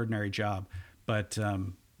extraordinary job, but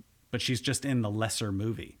she's just in the lesser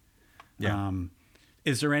movie. Yeah.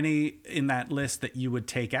 Is there any in that list that you would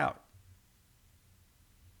take out?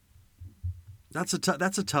 That's a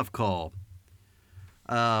tough call.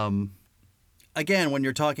 Again, when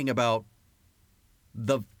you're talking about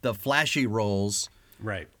the flashy roles,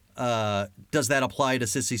 right? Does that apply to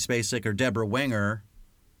Sissy Spacek or Deborah Winger?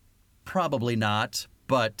 Probably not.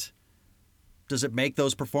 But does it make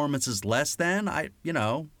those performances less than? I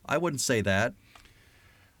wouldn't say that.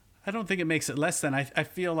 I don't think it makes it less than. I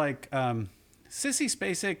feel like Sissy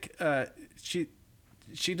Spacek,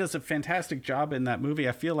 she does a fantastic job in that movie.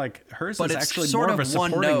 I feel like hers is actually more of a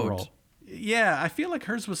supporting role. Yeah, I feel like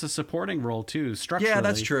hers was a supporting role too, structurally. Yeah,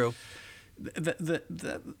 that's true.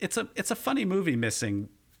 It's a funny movie missing,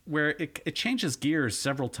 where it changes gears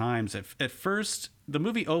several times. At first, the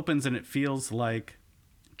movie opens and it feels like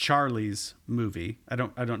Charlie's movie. I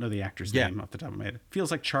don't know the actor's name off the top of my head. It feels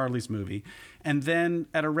like Charlie's movie. And then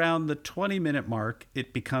at around the 20-minute mark,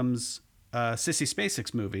 it becomes Sissy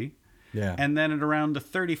Spacek's movie. Yeah. And then at around the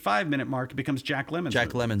 35-minute mark, it becomes Jack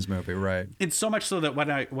Lemmon's movie. Right. It's so much so that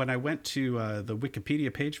when I went to the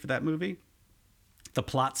Wikipedia page for that movie, the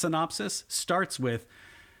plot synopsis starts with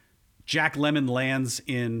Jack Lemmon lands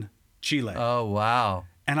in Chile. Oh, wow.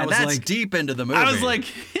 And I was that's like, deep into the movie. I was like,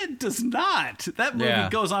 it does not. That movie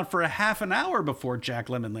goes on for a half an hour before Jack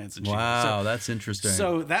Lemmon lands in Chile. Wow, so, that's interesting.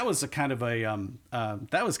 So that was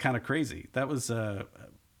that was kind of crazy. That was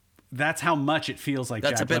that's how much it feels like.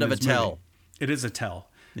 That's Jack a bit Lemmon's of a tell. Movie. It is a tell.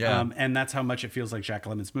 Yeah. And that's how much it feels like Jack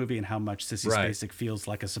Lemmon's movie, and how much Sissy Spacek feels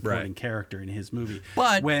like a supporting character in his movie.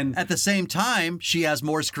 But at the same time, she has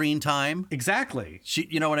more screen time. Exactly.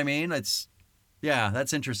 You know what I mean? That's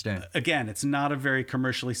interesting. Again, it's not a very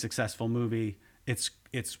commercially successful movie. It's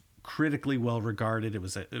critically well regarded. It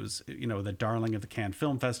was the darling of the Cannes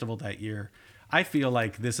Film Festival that year. I feel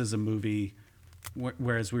like this is a movie,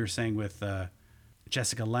 whereas we were saying with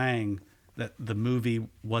Jessica Lange that the movie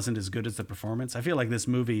wasn't as good as the performance. I feel like this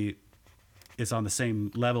movie is on the same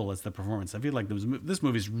level as the performance. I feel like this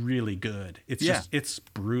movie's really good. It's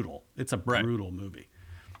brutal. It's a brutal movie.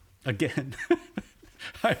 Again,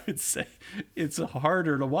 I would say it's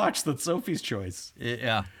harder to watch than Sophie's Choice.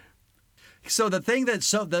 Yeah. So the thing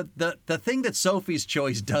that Sophie's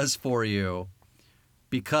Choice does for you,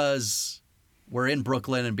 because we're in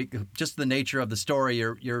Brooklyn and just the nature of the story,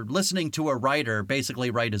 you're listening to a writer basically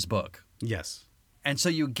write his book. Yes. And so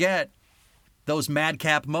you get those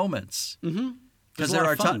madcap moments. Mm-hmm. Because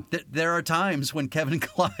there are times when Kevin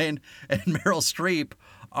Kline and Meryl Streep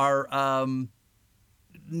are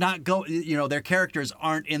not go. Their characters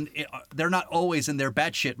aren't in. They're not always in their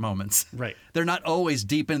batshit moments. Right. They're not always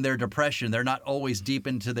deep in their depression. They're not always deep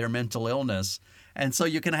into their mental illness. And so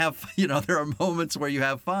you can have. There are moments where you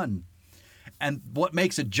have fun. And what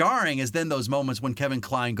makes it jarring is then those moments when Kevin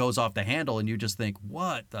Kline goes off the handle and you just think,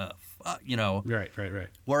 what the fuck, Right.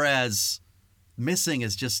 Whereas Missing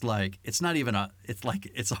is just like, it's not even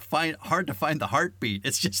hard to find the heartbeat.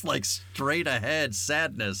 It's just like straight ahead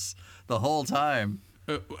sadness the whole time.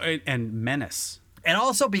 And menace. And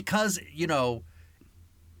also because,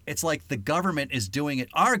 it's like the government is doing it.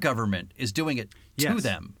 Our government is doing it to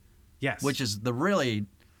them. Yes. Which is the really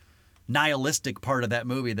nihilistic part of that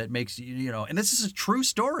movie that makes and this is a true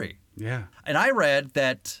story. Yeah. And I read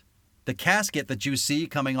that the casket that you see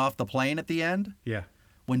coming off the plane at the end,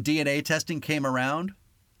 when DNA testing came around,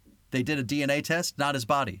 they did a DNA test, not his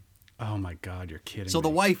body. Oh my God, you're kidding so me. The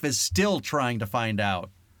wife is still trying to find out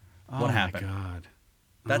what happened. Oh my God.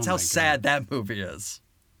 That's how sad that movie is.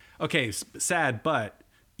 Okay, sad, but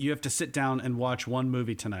you have to sit down and watch one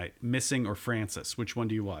movie tonight, Missing or Frances. Which one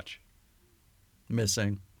do you watch?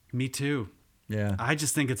 Missing. Me too. Yeah. I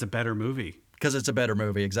just think it's a better movie. Because it's a better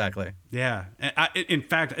movie, exactly. Yeah. In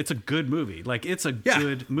fact, it's a good movie. Like, it's a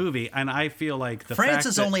good movie. And I feel like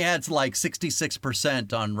Frances only had like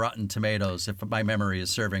 66% on Rotten Tomatoes, if my memory is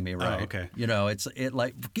serving me right. Oh, okay. It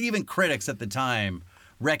like even critics at the time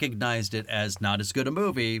recognized it as not as good a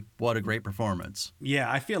movie. What a great performance.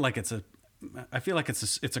 Yeah, I feel like it's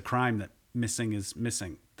a crime that Missing is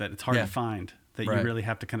missing, that it's hard to find. That you really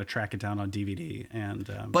have to kind of track it down on DVD. And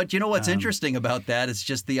but what's interesting about that is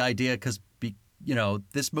just the idea, because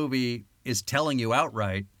this movie is telling you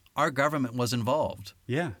outright our government was involved.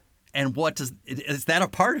 Yeah. And is that a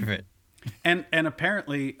part of it? And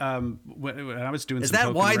apparently, when I was doing, is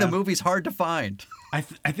that why the movie's hard to find? I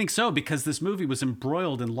think so, because this movie was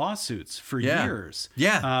embroiled in lawsuits for years.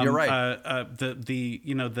 Yeah, you're right.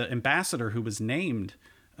 The ambassador who was named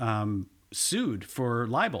sued for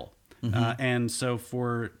libel. Mm-hmm. And so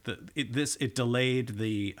for it delayed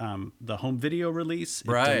the home video release. It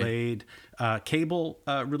delayed cable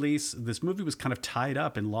release. This movie was kind of tied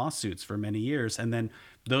up in lawsuits for many years, and then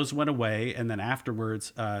those went away. And then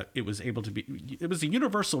afterwards, it was able to be. It was a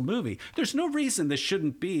Universal movie. There's no reason this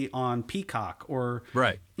shouldn't be on Peacock or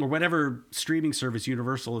whatever streaming service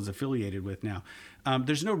Universal is affiliated with now.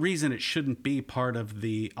 There's no reason it shouldn't be part of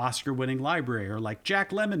the Oscar-winning library, or like Jack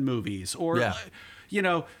Lemmon movies, or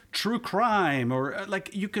true crime, or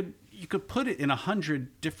like you could put it in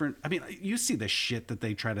 100 different. I mean, you see the shit that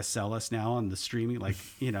they try to sell us now on the streaming, like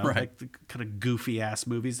like the kind of goofy ass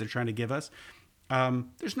movies they're trying to give us.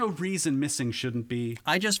 There's no reason Missing shouldn't be.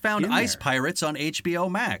 I just found Ice Pirates on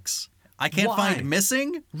HBO Max. I can't find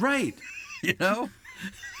Missing. Right.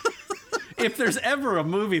 If there's ever a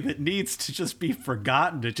movie that needs to just be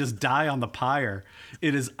forgotten, to just die on the pyre,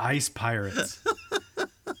 it is Ice Pirates.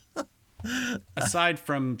 Aside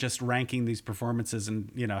from just ranking these performances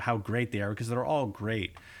and how great they are, because they're all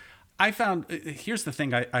great, I found here's the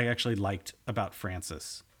thing I actually liked about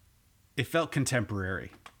Frances. It felt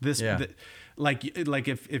contemporary. Like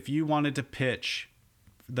if you wanted to pitch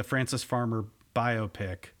the Frances Farmer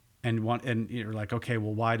biopic and you're like, okay,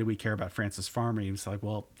 well, why do we care about Frances Farmer? It's like,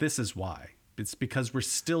 well, this is why. It's because we're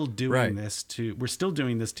still doing this to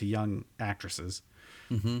young actresses.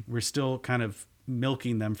 Mm-hmm. We're still kind of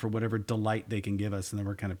milking them for whatever delight they can give us, and then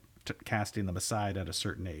we're kind of casting them aside at a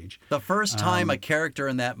certain age. The first time a character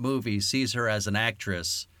in that movie sees her as an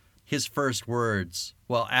actress, his first words,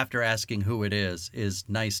 well, after asking who it is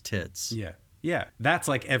nice tits. Yeah. That's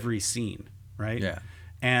like every scene, right? Yeah.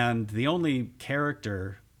 And the only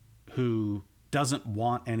character who doesn't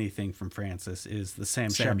want anything from Frances is the Sam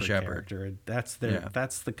Shepard character. That's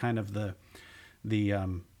the kind of the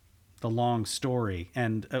long story,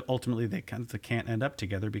 and ultimately they kind of can't end up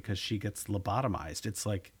together because she gets lobotomized. It's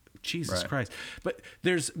like, Jesus Christ. But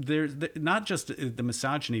there's not just the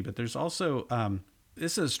misogyny, but there's also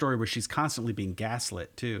this is a story where she's constantly being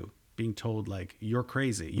gaslit too, being told like, you're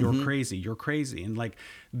crazy, you're crazy, you're crazy, and like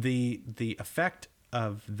the effect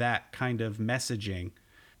of that kind of messaging.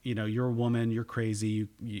 You're a woman, you're crazy,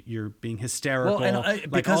 you're being hysterical. Well,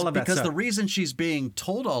 because the reason she's being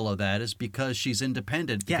told all of that is because she's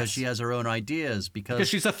independent, because she has her own ideas, because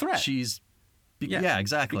she's a threat. Yeah,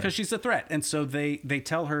 exactly. Because she's a threat, and so they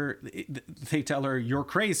tell her you're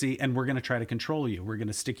crazy, and we're going to try to control you. We're going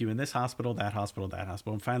to stick you in this hospital, that hospital, that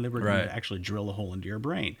hospital, and finally we're going to actually drill a hole into your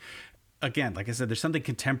brain. Again, like I said, there's something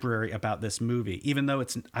contemporary about this movie, even though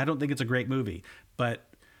I don't think it's a great movie, but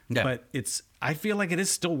I feel like it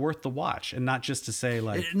is still worth the watch, and not just to say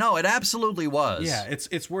like, no, it absolutely was. Yeah,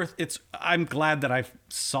 it's worth. I'm glad that I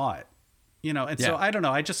saw it. You know, and so I don't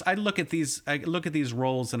know. I look at these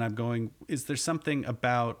roles and I'm going, is there something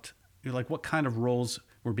about, like, what kind of roles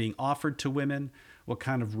were being offered to women? What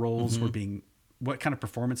kind of roles what kind of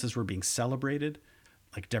performances were being celebrated?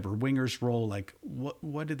 Like Deborah Winger's role, like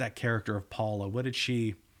what did that character of Paula, what did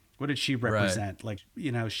she represent? Right. Like,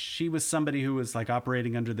 you know, she was somebody who was like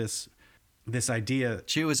operating under this idea.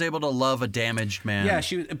 She was able to love a damaged man. Yeah,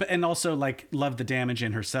 and also like love the damage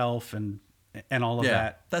in herself and all of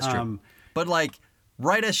that. That's true. But like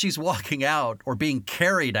right as she's walking out or being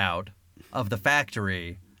carried out of the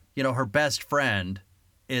factory, you know, her best friend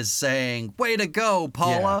is saying, "Way to go,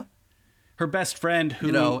 Paula." Yeah. Her best friend who,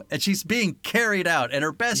 you know, and she's being carried out, and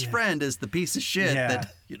her best friend is the piece of shit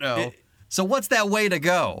that, you know. So what's that way to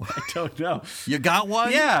go? I don't know. You got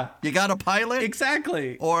one? Yeah. You got a pilot?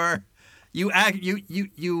 Exactly. Or you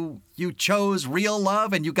chose real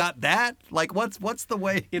love and you got that? Like what's the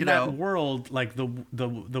way, in that world, like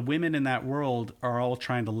the women in that world are all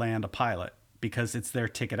trying to land a pilot because it's their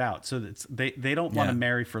ticket out. So they don't want to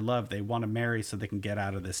marry for love. They want to marry so they can get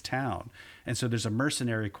out of this town. And so there's a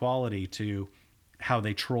mercenary quality to how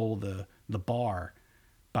they troll the bar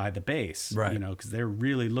by the base, you know, because they're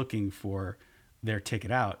really looking for their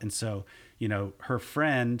ticket out. And so, you know, her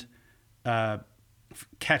friend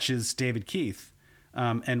catches David Keith,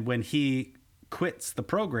 and when he quits the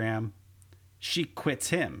program, she quits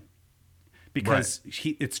him because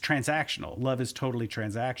it's transactional. Love is totally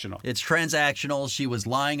transactional. It's transactional. She was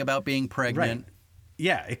lying about being pregnant. Right.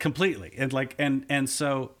 Yeah, completely. And like, and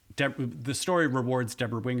so the story rewards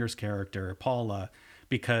Deborah Winger's character, Paula,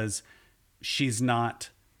 because she's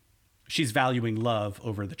valuing love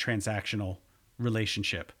over the transactional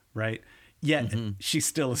relationship, right? Yet she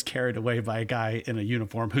still is carried away by a guy in a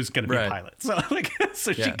uniform who's going to be a pilot. So like,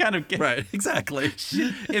 she kind of gets exactly.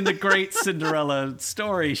 In the great Cinderella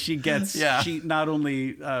story, she gets she not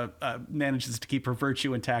only manages to keep her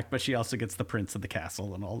virtue intact, but she also gets the prince of the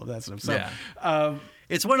castle and all of that stuff. So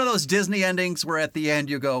it's one of those Disney endings where at the end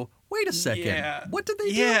you go, wait a second, what did they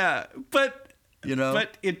do? Yeah, but. You know,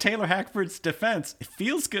 but in Taylor Hackford's defense, it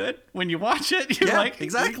feels good when you watch it. You're like,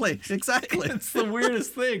 exactly. It's the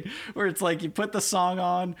weirdest thing where it's like you put the song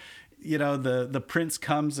on, you know, the prince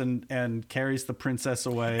comes and carries the princess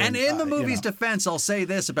away. And in the movie's defense, I'll say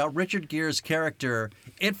this about Richard Gere's character.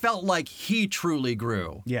 It felt like he truly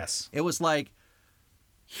grew. Yes. It was like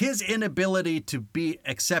his inability to be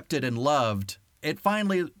accepted and loved. It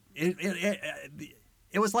finally,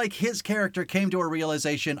 it was like his character came to a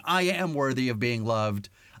realization, I am worthy of being loved.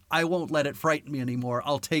 I won't let it frighten me anymore.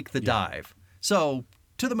 I'll take the dive. So,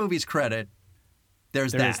 to the movie's credit, there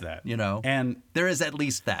is that, you know. And there is at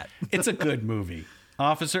least that. It's a good movie.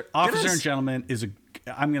 Officer and Gentleman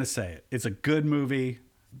I'm going to say it. It's a good movie.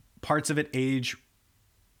 Parts of it age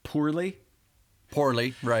poorly.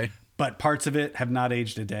 Poorly, right. But parts of it have not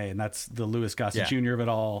aged a day, and that's the Louis Gossett Jr. of it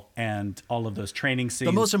all, and all of those training scenes.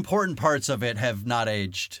 The most important parts of it have not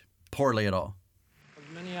aged poorly at all.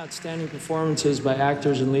 Of many outstanding performances by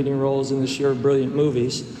actors in leading roles in this year of brilliant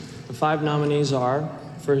movies, the 5 nominees are,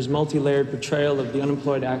 for his multi-layered portrayal of the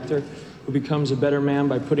unemployed actor who becomes a better man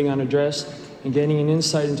by putting on a dress and gaining an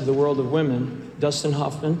insight into the world of women, Dustin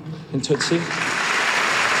Hoffman in Tootsie.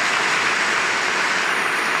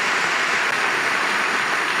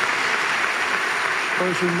 For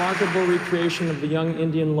his remarkable recreation of the young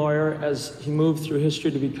Indian lawyer as he moved through history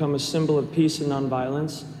to become a symbol of peace and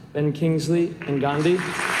nonviolence, Ben Kingsley in Gandhi.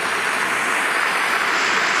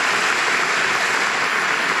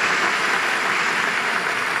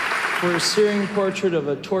 For his searing portrait of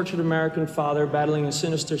a tortured American father battling a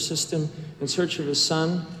sinister system in search of his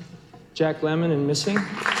son, Jack Lemmon in Missing.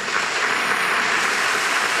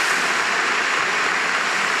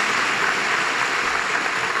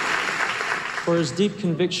 For his deep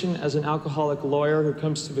conviction as an alcoholic lawyer who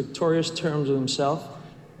comes to victorious terms with himself,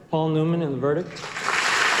 Paul Newman in The Verdict.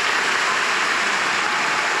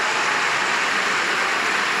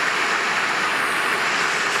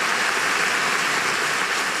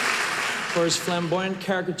 For his flamboyant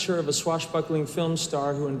caricature of a swashbuckling film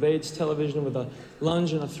star who invades television with a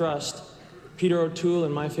lunge and a thrust, Peter O'Toole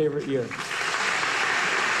in My Favorite Year.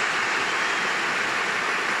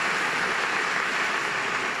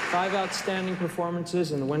 5 outstanding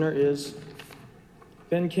performances, and the winner is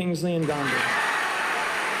Ben Kingsley in Gandhi.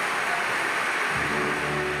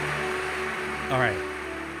 All right.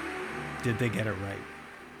 Did they get it right?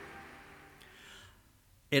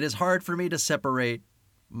 It is hard for me to separate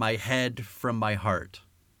my head from my heart.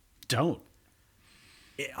 Don't.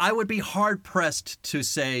 I would be hard-pressed to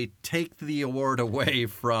say, take the award away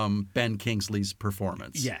from Ben Kingsley's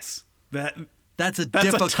performance. Yes. That's a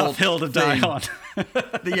difficult tough hill to die on.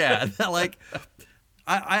 Yeah, like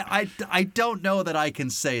I don't know that I can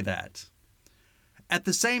say that. At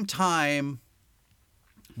the same time,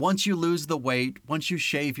 once you lose the weight, once you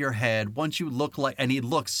shave your head, once you look like, and he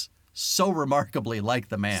looks so remarkably like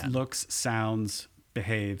the man. Looks, sounds,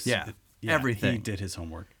 behaves. Yeah, everything. He did his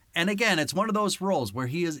homework. And again, it's one of those roles where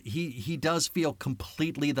he does feel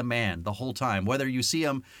completely the man the whole time. Whether you see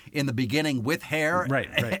him in the beginning with hair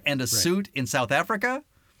and a suit in South Africa,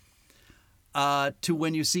 to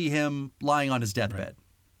when you see him lying on his deathbed. Right.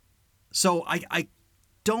 So I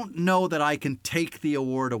don't know that I can take the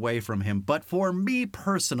award away from him. But for me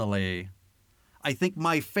personally, I think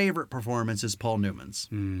my favorite performance is Paul Newman's.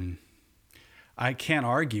 I can't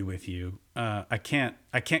argue with you. I can't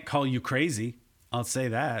call you crazy. I'll say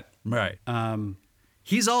that. Right.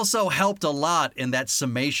 He's also helped a lot in that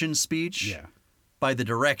summation speech by the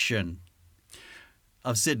direction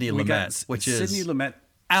of Sidney Lumet, which is Sidney Lumet,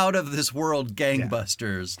 out of this world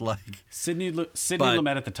gangbusters. Like Sidney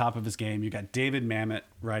Lumet at the top of his game. You got David Mamet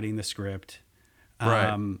writing the script.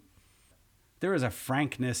 Right. There is a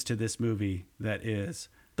frankness to this movie that is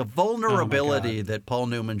the vulnerability that Paul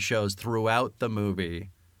Newman shows throughout the movie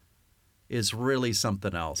is really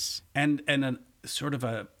something else. And a sort of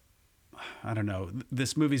a, I don't know,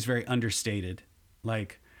 this movie's very understated.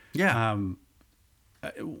 Like, one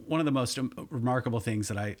of the most remarkable things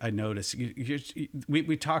that I noticed,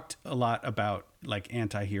 we talked a lot about like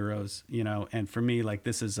anti-heroes, you know, and for me, like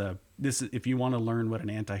this is if you want to learn what an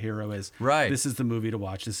anti-hero is, right, this is the movie to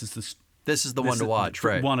watch. This is the one to watch,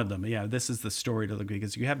 right? One of them, yeah. This is the story to look,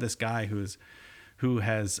 because you have this guy who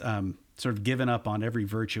has sort of given up on every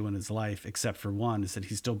virtue in his life except for one, is that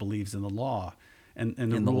he still believes in the law and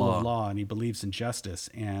the rule of law, and he believes in justice,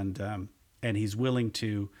 and he's willing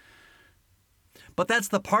to. But that's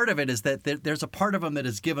the part of it, is that there's a part of him that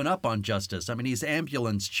has given up on justice. I mean, he's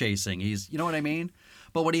ambulance chasing. He's, you know what I mean?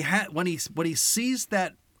 But when he sees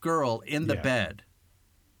that girl in the bed,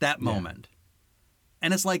 that moment,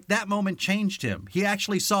 and it's like that moment changed him. He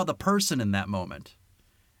actually saw the person in that moment.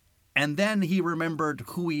 And then he remembered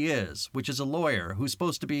who he is, which is a lawyer who's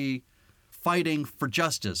supposed to be fighting for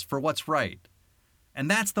justice, for what's right. And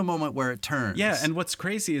that's the moment where it turns. Yeah, and what's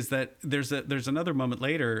crazy is that there's another moment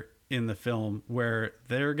later in the film where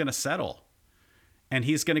they're going to settle. And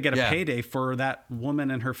he's going to get a payday for that woman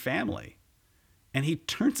and her family. And he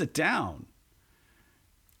turns it down.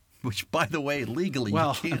 Which, by the way, legally, you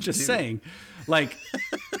can't I'm just saying, like,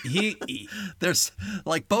 there's,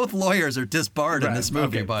 like, both lawyers are disbarred in this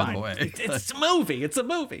movie, by the way. It's a movie. It's a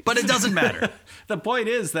movie. But it doesn't matter. The point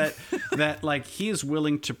is that like, he is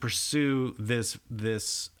willing to pursue this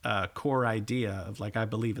core idea of, like, I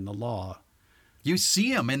believe in the law. You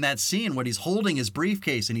see him in that scene when he's holding his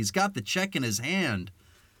briefcase and he's got the check in his hand.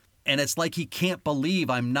 And it's like he can't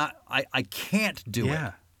believe I can't do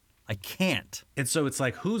it. I can't. And so it's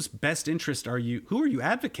like, whose best interest who are you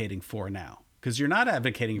advocating for now? Because you're not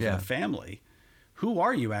advocating for the family. Who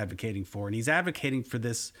are you advocating for? And he's advocating for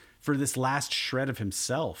this last shred of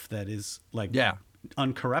himself that is like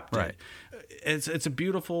uncorrupted. Right. It's a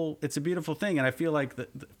beautiful thing. And I feel like the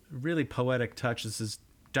really poetic touch, this is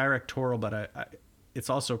directorial, but it's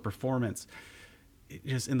also a performance.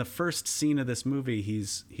 Just in the first scene of this movie,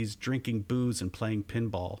 he's drinking booze and playing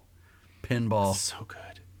pinball. It's so good.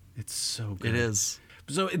 It's so good. It is.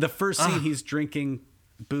 So in the first scene, he's drinking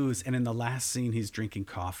booze, and in the last scene, he's drinking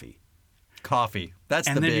coffee. That's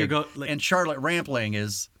and the then big. like, and Charlotte Rampling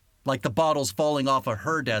is like the bottle's falling off of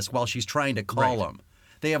her desk while she's trying to call him.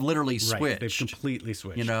 They have literally switched. Right. They've completely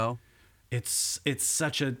switched. You know, it's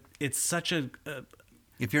such a.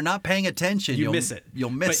 If you're not paying attention, you'll miss it. You'll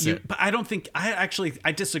miss it. But I don't think.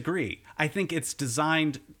 I disagree. I think it's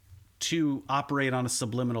designed to operate on a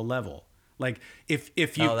subliminal level. Like if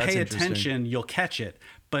you pay attention, you'll catch it.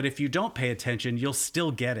 But if you don't pay attention, you'll still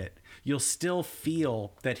get it. You'll still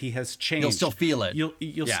feel that he has changed. You'll still feel it.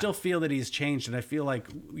 You'll still feel that he's changed. And I feel like,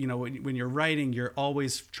 you know, when you're writing, you're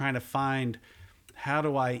always trying to find, how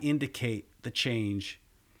do I indicate the change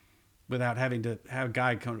without having to have a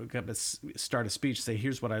guy come up and start a speech, say,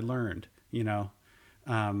 here's what I learned, you know?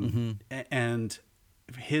 And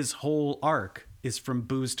his whole arc is from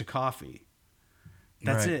booze to coffee.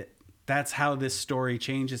 That's it. That's how this story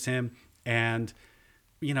changes him. And,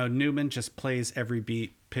 you know, Newman just plays every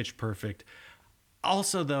beat pitch perfect.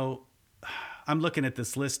 Also, though, I'm looking at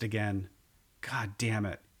this list again. God damn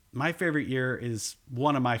it. My favorite year is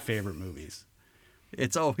one of my favorite movies.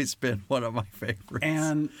 It's always been one of my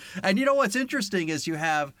favorites. And you know what's interesting is you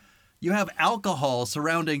have you have alcohol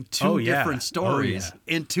surrounding two different stories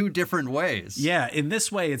in two different ways. Yeah, in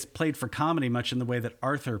this way, it's played for comedy, much in the way that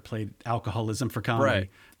Arthur played alcoholism for comedy.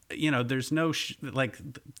 Right. There's no like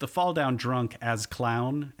the fall down drunk as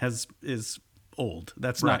clown is old.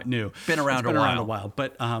 That's not new. Been around a while.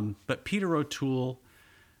 But Peter O'Toole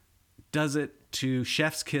does it to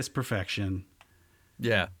chef's kiss perfection.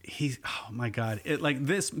 Yeah. Oh my God.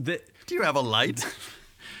 Do you have a light?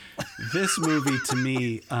 This movie to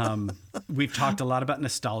me, we've talked a lot about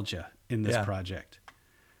nostalgia in this project.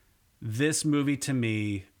 This movie to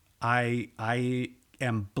me, I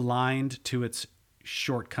am blind to its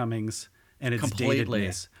shortcomings and its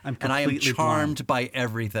datedness. And I am charmed by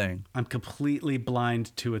everything. I'm completely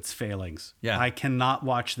blind to its failings. Yeah. I cannot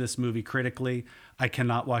watch this movie critically. I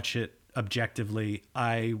cannot watch it objectively.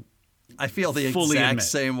 I feel the exact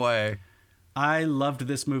same way. I loved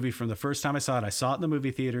this movie from the first time I saw it. I saw it in the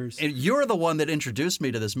movie theaters. And you're the one that introduced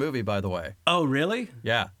me to this movie, by the way. Oh, really?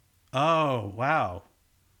 Yeah. Oh, wow.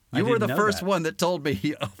 You were the first one that told me.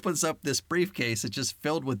 He opens up this briefcase. It's just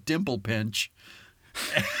filled with dimple pinch.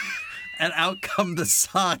 And out come the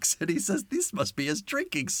socks. And he says, these must be his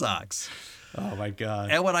drinking socks. Oh, my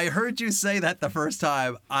God. And when I heard you say that the first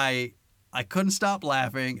time, I couldn't stop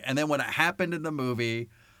laughing. And then when it happened in the movie,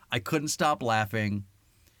 I couldn't stop laughing.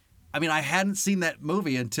 I mean, I hadn't seen that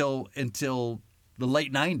movie until the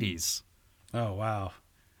late 90s. Oh, wow.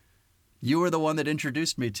 You were the one that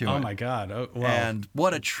introduced me to it. Oh, my God. Oh, wow. And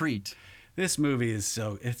what a treat. This movie is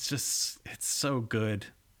it's so good.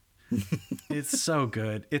 It's so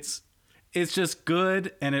good. It's just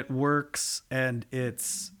good, and it works, and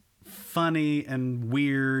it's funny and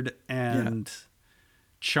weird and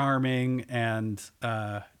charming and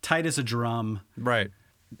tight as a drum. Right.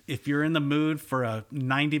 If you're in the mood for a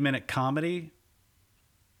 90-minute comedy,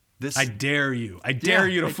 I dare you. I dare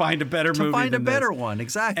you to find a better movie. To find a than better this. one,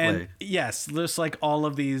 exactly. And yes, just like all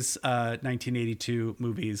of these 1982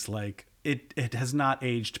 movies, like it has not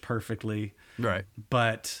aged perfectly. Right.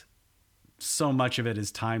 But so much of it is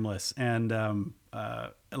timeless. And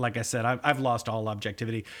like I said, I've lost all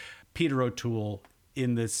objectivity. Peter O'Toole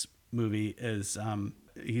in this movie is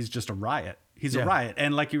he's just a riot. He's a riot.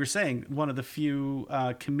 And like you were saying, one of the few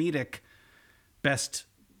comedic best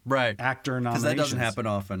actor nominations. Because that doesn't happen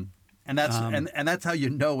often. And that's and that's how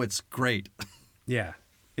you know it's great. Yeah,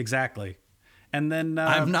 exactly. And then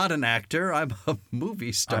I'm not an actor. I'm a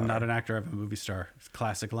movie star. I'm not an actor. I'm a movie star.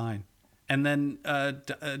 Classic line. And then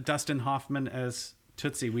Dustin Hoffman as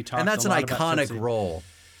Tootsie. We talked. And that's a an lot about iconic Tootsie. role.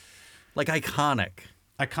 Like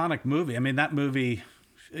iconic movie. I mean, that movie,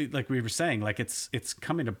 like we were saying, like it's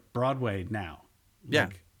coming to Broadway now. Yeah.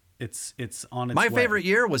 Like, it's on its My way. favorite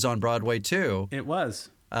year was on Broadway too. It was.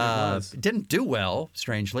 It didn't do well,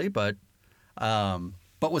 strangely, but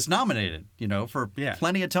was nominated, for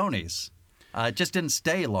plenty of Tonys. It just didn't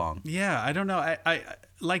stay long. Yeah, I don't know. I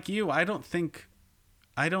like you. I don't think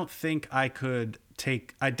I could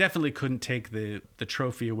take. I definitely couldn't take the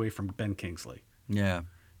trophy away from Ben Kingsley. Yeah.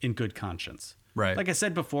 In good conscience. Right. Like I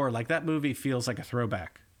said before, like that movie feels like a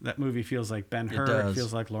throwback. That movie feels like Ben-Hur. It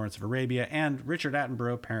feels like Lawrence of Arabia. And Richard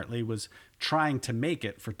Attenborough apparently was trying to make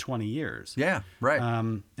it for 20 years. Yeah, right.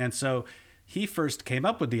 And so he first came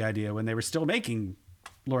up with the idea when they were still making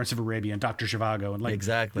Lawrence of Arabia and Dr. Zhivago. And like,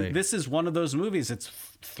 exactly. This is one of those movies. It's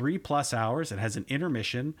 3+ hours. It has an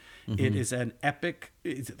intermission. Mm-hmm. It is an epic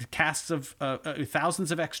cast of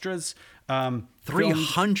thousands of extras.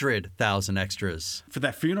 300,000 extras. For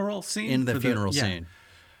that funeral scene? In the funeral scene.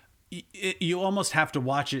 You almost have to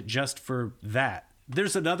watch it just for that.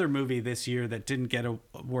 There's another movie this year that didn't get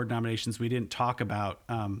award nominations we didn't talk about,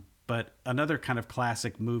 but another kind of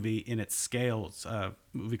classic movie in its scale, a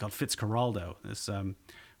movie called Fitzcarraldo, this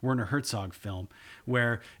Werner Herzog film,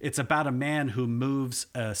 where it's about a man who moves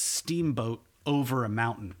a steamboat over a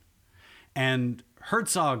mountain. And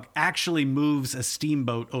Herzog actually moves a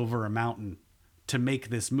steamboat over a mountain to make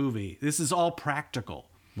this movie. This is all practical.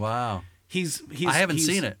 Wow. I haven't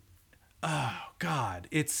seen it. Oh God,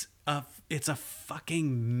 it's a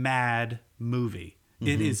fucking mad movie. Mm-hmm.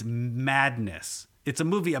 It is madness. It's a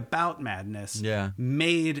movie about madness. Yeah.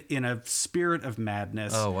 Made in a spirit of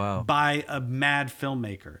madness. Oh wow. By a mad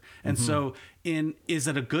filmmaker. And so is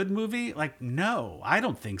it a good movie? Like, no, I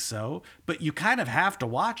don't think so. But you kind of have to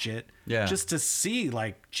watch it just to see,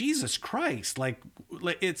 like, Jesus Christ. Like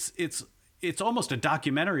it's almost a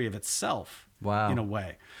documentary of itself. Wow. In a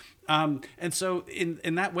way. And so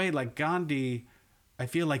in that way, like Gandhi, I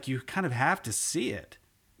feel like you kind of have to see it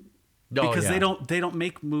because they don't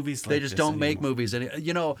make movies like this. They just don't make movies. And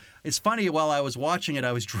it's funny, while I was watching it,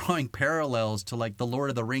 I was drawing parallels to like the Lord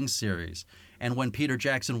of the Rings series. and when Peter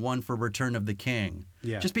Jackson won for Return of the King.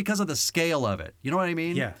 Yeah. Just because of the scale of it. You know what I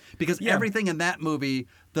mean? Yeah. Because everything in that movie,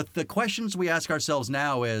 the questions we ask ourselves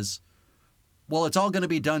now is, well, it's all going to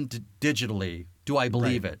be done digitally. Do I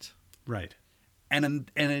believe it? Right. And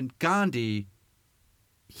in Gandhi,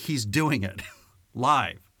 he's doing it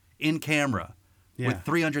live, in camera, with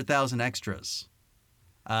 300,000 extras.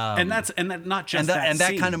 And not just that and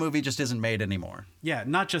that scene. kind of movie just isn't made anymore. Yeah,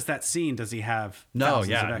 not just that scene does he have No,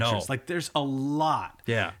 thousands of extras. Like there's a lot.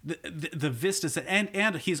 Yeah. The vistas,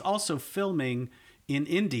 and he's also filming in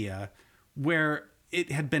India where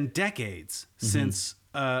it had been decades since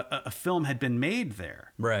a film had been made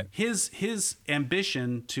there. Right. His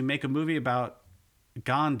ambition to make a movie about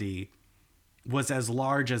Gandhi was as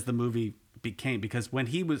large as the movie became, because when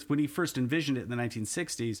he first envisioned it in the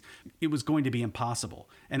 1960s, it was going to be impossible,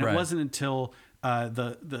 and it wasn't until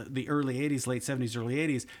the early 80s, late 70s, early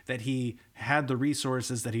 80s, that he had the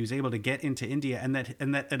resources, that he was able to get into India, and that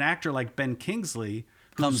an actor like Ben Kingsley,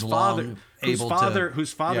 whose father's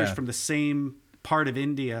from the same part of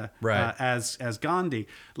India as Gandhi,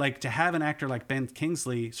 like to have an actor like Ben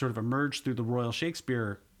Kingsley sort of emerge through the Royal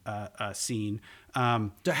Shakespeare scene.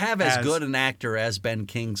 To have as good an actor as Ben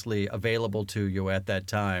Kingsley available to you at that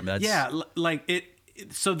time.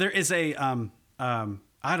 So there is a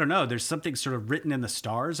I don't know. There's something sort of written in the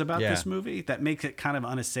stars about this movie that makes it kind of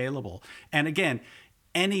unassailable. And again,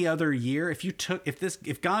 any other year,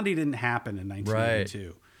 if Gandhi didn't happen in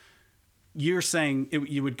 1982, you're saying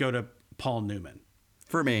you would go to Paul Newman.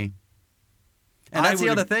 For me. And that's the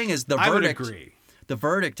other thing is the verdict. I would agree. The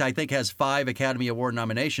verdict, I think, has 5 Academy Award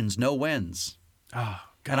nominations, no wins. Oh,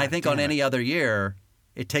 God. And I think on any other year,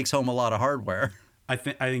 it takes home a lot of hardware. I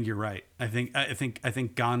think you're right. I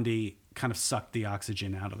think Gandhi kind of sucked the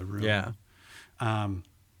oxygen out of the room. Yeah.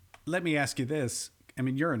 Let me ask you this. I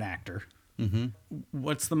mean, you're an actor. Mm-hmm.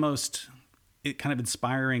 What's the most kind of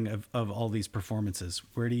inspiring of all these performances?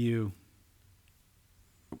 What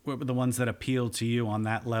were the ones that appeal to you on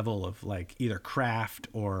that level of like either craft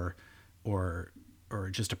or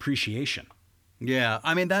just appreciation? Yeah,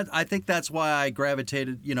 I mean I think that's why I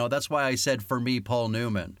gravitated. That's why I said for me Paul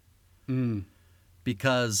Newman,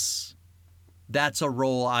 because that's a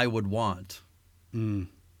role I would want.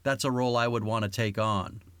 That's a role I would want to take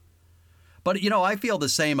on. But I feel the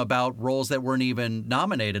same about roles that weren't even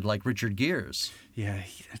nominated, like Richard Gere's.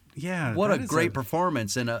 Yeah. What a great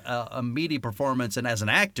performance, and a meaty performance, and as an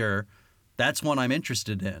actor, that's one I'm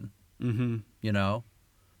interested in. Mm-hmm.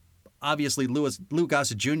 Obviously, Lou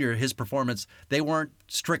Gossett Jr., his performance, they weren't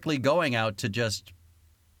strictly going out to just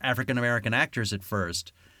African-American actors at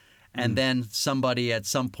first. And then somebody at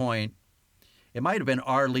some point, it might have been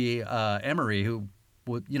Arlie Emery, who,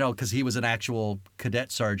 because he was an actual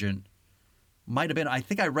cadet sergeant, might have been, I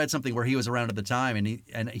think I read something where he was around at the time,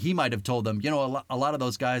 and he might have told them, a lot of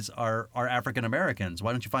those guys are African-Americans.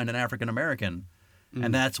 Why don't you find an African-American?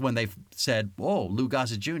 And that's when they said, whoa, Lou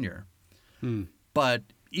Gossett Jr. But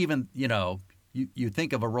even, you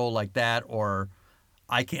think of a role like that, or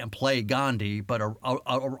I can't play Gandhi, but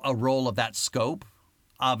a role of that scope,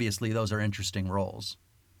 obviously those are interesting roles.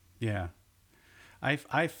 Yeah.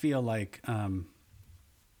 I feel like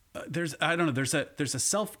there's a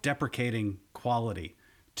self-deprecating quality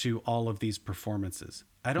to all of these performances.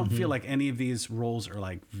 I don't feel like any of these roles are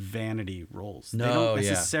like vanity roles. No, they don't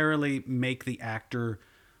necessarily make the actor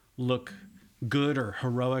look good or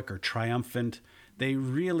heroic or triumphant. They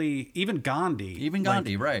really, even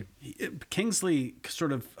Gandhi, right? Kingsley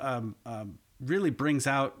sort of really brings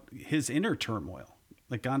out his inner turmoil,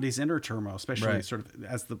 like Gandhi's inner turmoil, especially sort of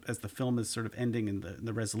as the film is sort of ending in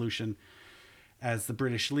the resolution, as the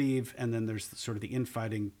British leave, and then there's sort of the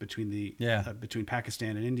infighting between between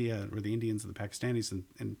Pakistan and India, or the Indians and the Pakistanis,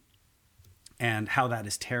 and how that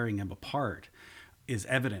is tearing him apart is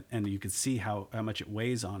evident, and you can see how much it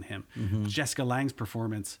weighs on him. Jessica Lange's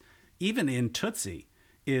performance, even in Tootsie,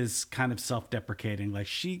 is kind of self-deprecating. Like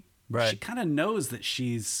she kind of knows that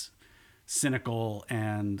she's cynical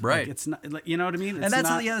and like it's not, like, you know what I mean? And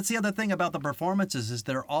that's the other thing about the performances is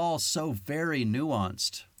they're all so very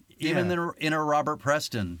nuanced. Even in a Robert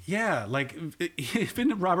Preston. Yeah, like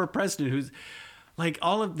even Robert Preston, who's like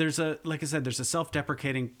there's a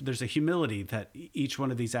self-deprecating, there's a humility that each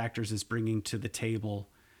one of these actors is bringing to the table.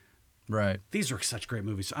 Right. These are such great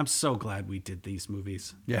movies. I'm so glad we did these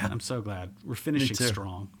movies. Yeah. I'm so glad. We're finishing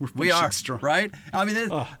strong. We are strong, right? I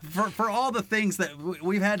mean, for all the things that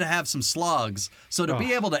we've had to have some slugs, so to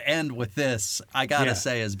be able to end with this, I gotta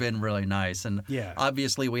say, has been really nice. And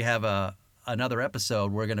obviously, we have another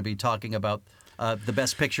episode. We're going to be talking about the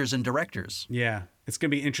best pictures and directors. Yeah, It's going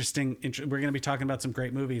to be interesting. We're going to be talking about some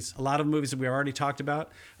great movies. A lot of movies that we already talked about,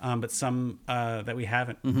 but some that we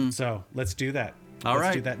haven't. So let's do that.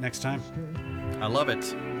 Let's do that next time. I love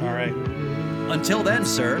it. All right. Until then,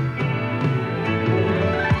 sir.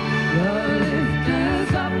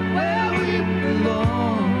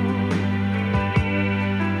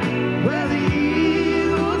 Where the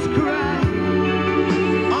eagles cry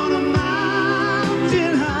on a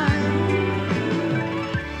mountain high.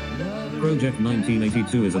 Project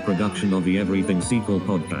 1982 is a production of the Everything Sequel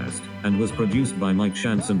podcast, and was produced by Mike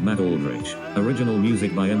Shantz and Matt Aldrich. Original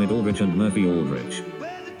music by Emmett Aldrich and Murphy Aldrich.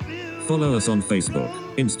 Follow us on Facebook,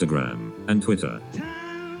 Instagram, and Twitter.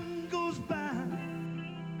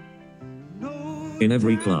 In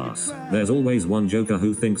every class, there's always one joker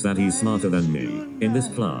who thinks that he's smarter than me. In this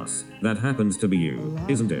class, that happens to be you,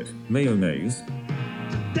 isn't it? Mayonnaise?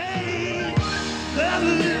 The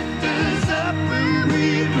lifters up where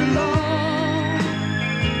we belong.